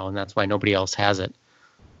patented somehow, and that's why nobody else has it.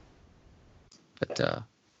 But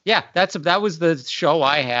yeah, that was the show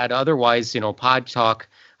I had. Otherwise, Pod Talk,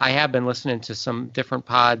 I have been listening to some different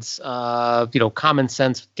pods. Common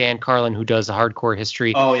Sense, Dan Carlin, who does a hardcore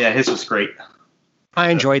history. Oh yeah, his was great. I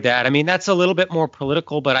enjoyed that. I mean, that's a little bit more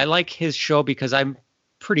political, but I like his show because I'm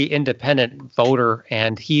pretty independent voter,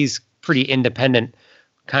 and he's pretty independent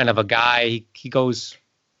kind of a guy. He goes,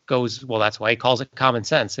 well, that's why he calls it Common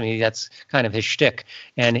Sense. I mean, that's kind of his shtick.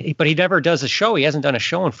 But he never does a show. He hasn't done a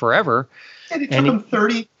show in forever. And it took him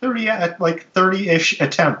 30-ish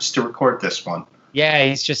attempts to record this one. Yeah,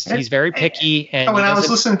 he's very picky. And when I was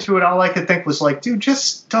listening to it, all I could think was like, dude,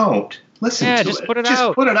 just don't listen to it. Just put it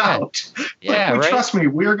out. Put it out. Yeah, right. Trust me,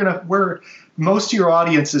 most of your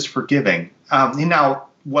audience is forgiving. Now,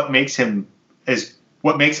 what makes him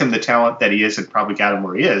the talent that he is and probably got him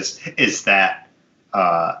where he is that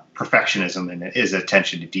perfectionism and his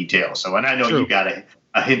attention to detail. So, and I know you got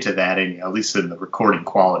a hint of that in you, at least in the recording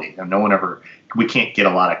quality. And we can't get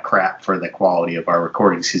a lot of crap for the quality of our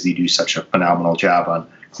recordings because you do such a phenomenal job on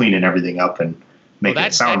cleaning everything up and making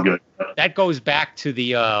it sound good. That goes back to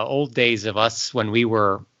the old days of us when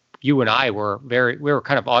you and I were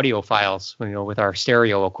kind of audiophiles, with our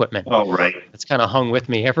stereo equipment. Oh, right. It's kind of hung with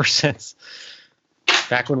me ever since.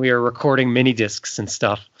 Back when we were recording mini discs and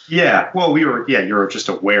stuff. Yeah, well, you were just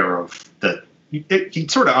aware of you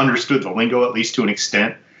sort of understood the lingo, at least to an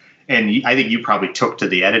extent. And I think you probably took to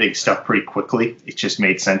the editing stuff pretty quickly. It just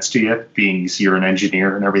made sense to you, being you're an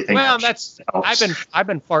engineer and everything. Well, I've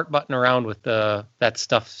been fart butting around with that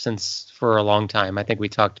stuff for a long time. I think we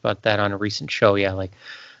talked about that on a recent show. Yeah, like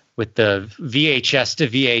with the VHS to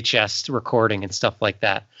VHS recording and stuff like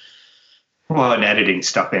that. Well, and editing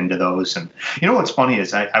stuff into those. And what's funny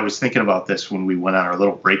is I was thinking about this when we went on our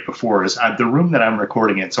little break before, is the room that I'm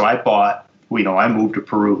recording in. So I bought, I moved to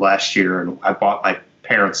Peru last year, and I bought my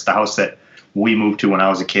parents the house that we moved to when I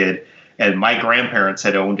was a kid. And my grandparents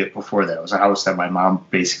had owned it before that. It was a house that my mom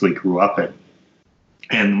basically grew up in.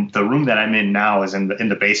 And the room that I'm in now is in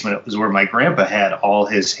the basement. It was where my grandpa had all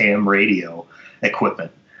his ham radio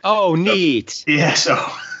equipment. Oh, neat. So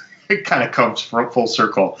it kind of comes full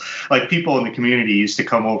circle. Like, people in the community used to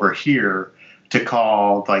come over here to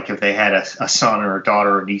call, like, if they had a son or a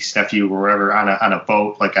daughter or niece, nephew, or whatever on a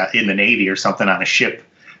boat, like in the Navy or something, on a ship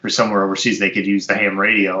or somewhere overseas, they could use the ham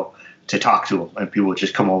radio to talk to them. And people would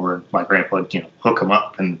just come over, and my grandpa would, hook them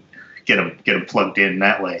up and get them plugged in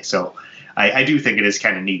that way. So I do think it is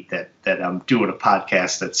kind of neat that I'm doing a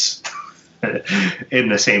podcast that's in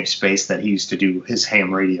the same space that he used to do his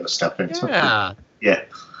ham radio stuff in. Yeah. Yeah.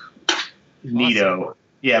 Neato. Awesome.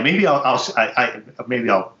 Yeah, maybe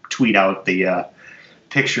I'll tweet out the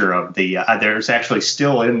picture of the. There's actually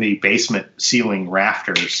still in the basement ceiling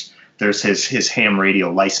rafters. There's his ham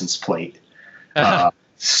radio license plate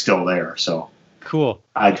still there. So cool.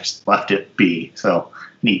 I just left it be. So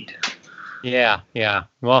neat. Yeah.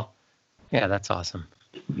 Well, yeah, that's awesome.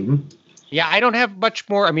 Mm-hmm. Yeah, I don't have much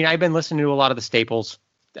more. I mean, I've been listening to a lot of the staples.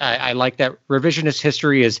 I like that Revisionist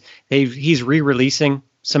History he's re-releasing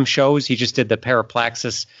some shows. He just did the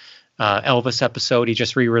Paraplaxis Elvis episode. He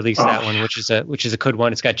just re-released that one, which is a good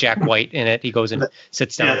one. It's got Jack White in it. He goes and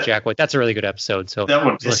sits down with Jack White. That's a really good episode. So that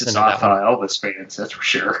one pisses off Elvis fans, that's for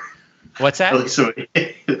sure. What's that? So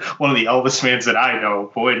one of the Elvis fans that I know,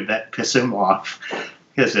 boy, did that piss him off,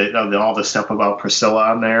 because all the stuff about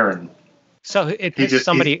Priscilla on there, and so it pissed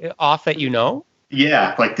somebody off that you know.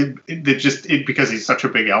 Yeah, like because he's such a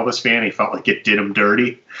big Elvis fan, he felt like it did him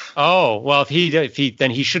dirty. Oh, well, if he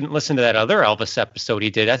then he shouldn't listen to that other Elvis episode he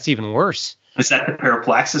did. That's even worse. Is that the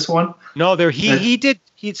Paraplaxis one? No,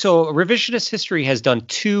 so Revisionist History has done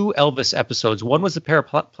 2 Elvis episodes. One was the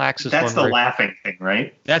Paraplaxis one. That's the laughing thing,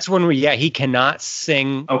 right? That's when he cannot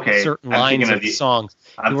sing certain lines of the songs.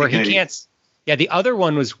 Where he can't. Yeah, the other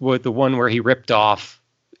one was the one where he ripped off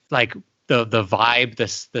like the vibe,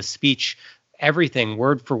 the speech, everything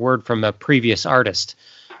word for word from a previous artist.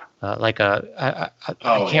 I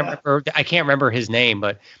can't remember his name,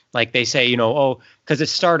 but like they say, because it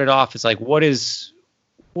started off as like, what does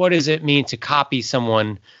it mean to copy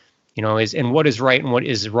someone, and what is right and what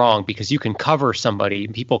is wrong? Because you can cover somebody,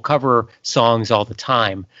 and people cover songs all the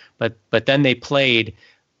time, but then they played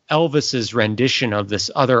Elvis's rendition of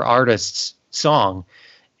this other artist's song,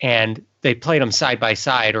 and they played them side by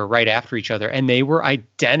side or right after each other, and they were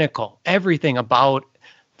identical. Everything about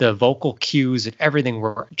the vocal cues and everything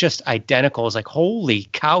were just identical. It's like, holy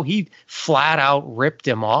cow, he flat out ripped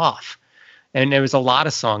him off. And there was a lot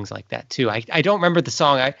of songs like that too. I don't remember the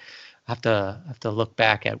song. I have to look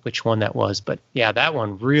back at which one that was, but yeah, that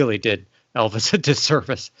one really did Elvis a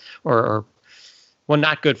disservice, or well,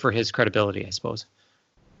 not good for his credibility, I suppose.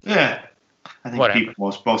 Yeah, I think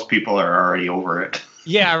most people are already over it.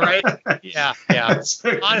 Yeah, right. Yeah.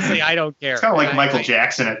 Honestly, I don't care. It's kind of like Michael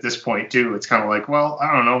Jackson at this point too. It's kind of like, well,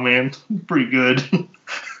 I don't know, man, pretty good.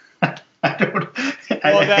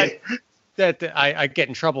 I get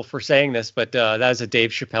in trouble for saying this, but that was a Dave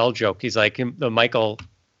Chappelle joke. He's like the Michael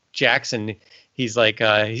Jackson. He's like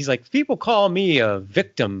people call me a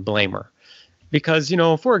victim blamer because,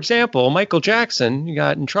 for example, Michael Jackson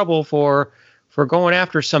got in trouble for going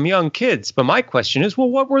after some young kids. But my question is, well,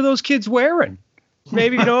 what were those kids wearing?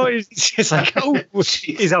 Maybe, it's like, oh,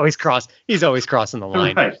 he's always crossing the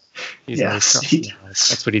line. Right. Yes, he does.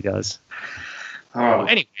 That's what he does. Oh.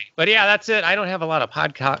 Anyway, but yeah, that's it. I don't have a lot of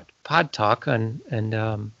pod talk,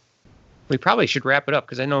 and we probably should wrap it up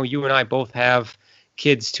because I know you and I both have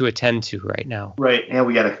kids to attend to right now. Right. Yeah,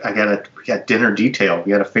 we got dinner detail.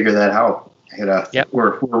 We got to figure that out. Yep.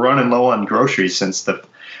 We're running low on groceries since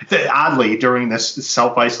oddly during this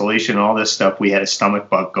self-isolation and all this stuff, we had a stomach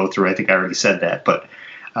bug go through. I think I already said that, but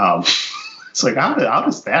it's like, how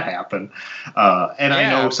does that happen? And I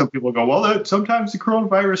know some people go, well, sometimes the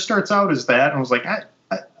coronavirus starts out as that. And I was like, I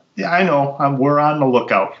know. We're on the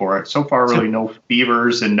lookout for it. So far, really no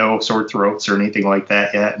fevers and no sore throats or anything like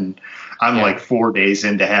that yet. And I'm like 4 days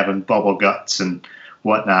into having bubble guts and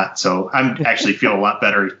whatnot. So I'm actually feel a lot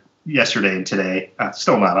better yesterday and today.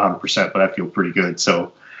 Still not 100%, but I feel pretty good.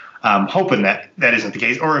 So I'm hoping that isn't the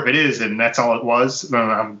case. Or if it is and that's all it was,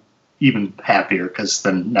 then I'm even happier because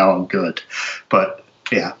then now I'm good. But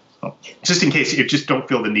yeah, just in case, you just don't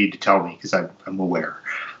feel the need to tell me because I'm aware.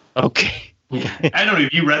 Okay. I don't know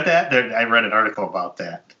if you read that. I read an article about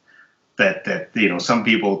that some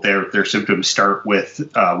people their symptoms start with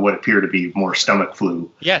what appear to be more stomach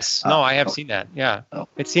flu. Yes. No, I have seen that. Yeah.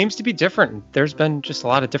 It seems to be different. There's been just a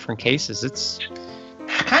lot of different cases. It's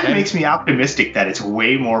kind of makes me optimistic that it's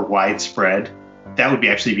way more widespread. That would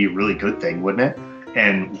actually be a really good thing, wouldn't it?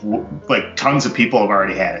 And like tons of people have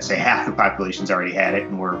already had it. Say half the population's already had it,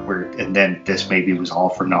 and then this maybe was all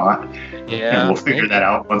for naught. Yeah, and we'll figure that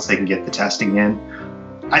out once they can get the testing in.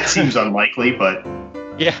 It seems unlikely, but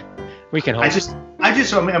yeah, we can hope. I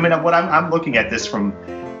mean, what I'm looking at this from.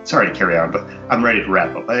 Sorry to carry on, but I'm ready to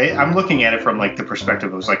wrap up. I'm looking at it from like the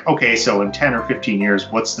perspective of like, okay, so in 10 or 15 years,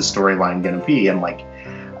 what's the storyline going to be? And like,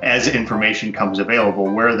 as information comes available,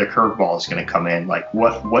 where are the curveballs going to come in? Like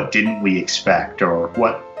what didn't we expect, or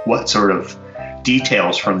what sort of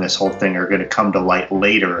details from this whole thing are going to come to light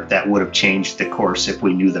later that would have changed the course if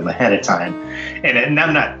we knew them ahead of time? And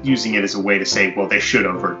I'm not using it as a way to say, well, they should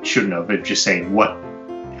have or shouldn't have. It's just saying what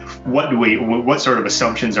sort of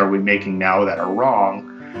assumptions are we making now that are wrong,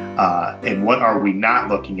 and what are we not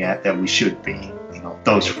looking at that we should be?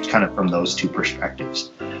 Those kind of from those two perspectives.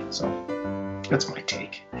 So that's my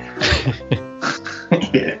take.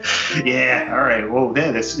 Yeah. All right. Well,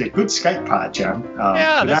 that's a good Skype pod, John.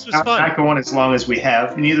 This was fun. Not going as long as we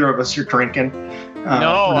have. Neither of us are drinking.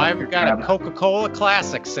 No, I've got a Coca-Cola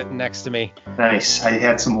Classic sitting next to me. Nice. I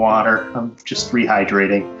had some water. I'm just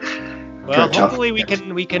rehydrating. Well, hopefully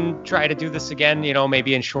we can try to do this again.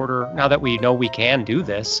 Maybe in shorter. Now that we know we can do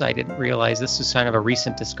this, I didn't realize this was kind of a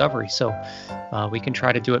recent discovery. So we can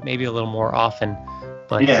try to do it maybe a little more often.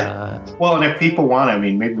 But, well, and if people want,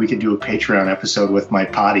 maybe we could do a Patreon episode with my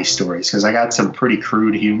potty stories because I got some pretty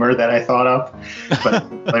crude humor that I thought of, but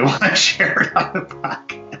I want to share it on the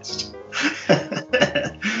podcast.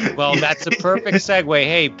 Well, that's a perfect segue.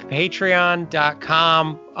 Hey,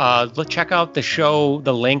 patreon.com. Check out the show,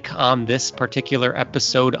 the link on this particular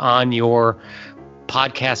episode on your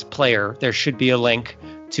podcast player. There should be a link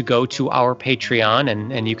to go to our Patreon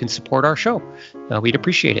and you can support our show. We'd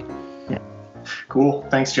appreciate it. Cool.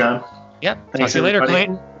 Thanks, John. Yep. Talk to you later,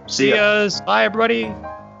 Clayton. See ya. Bye, everybody.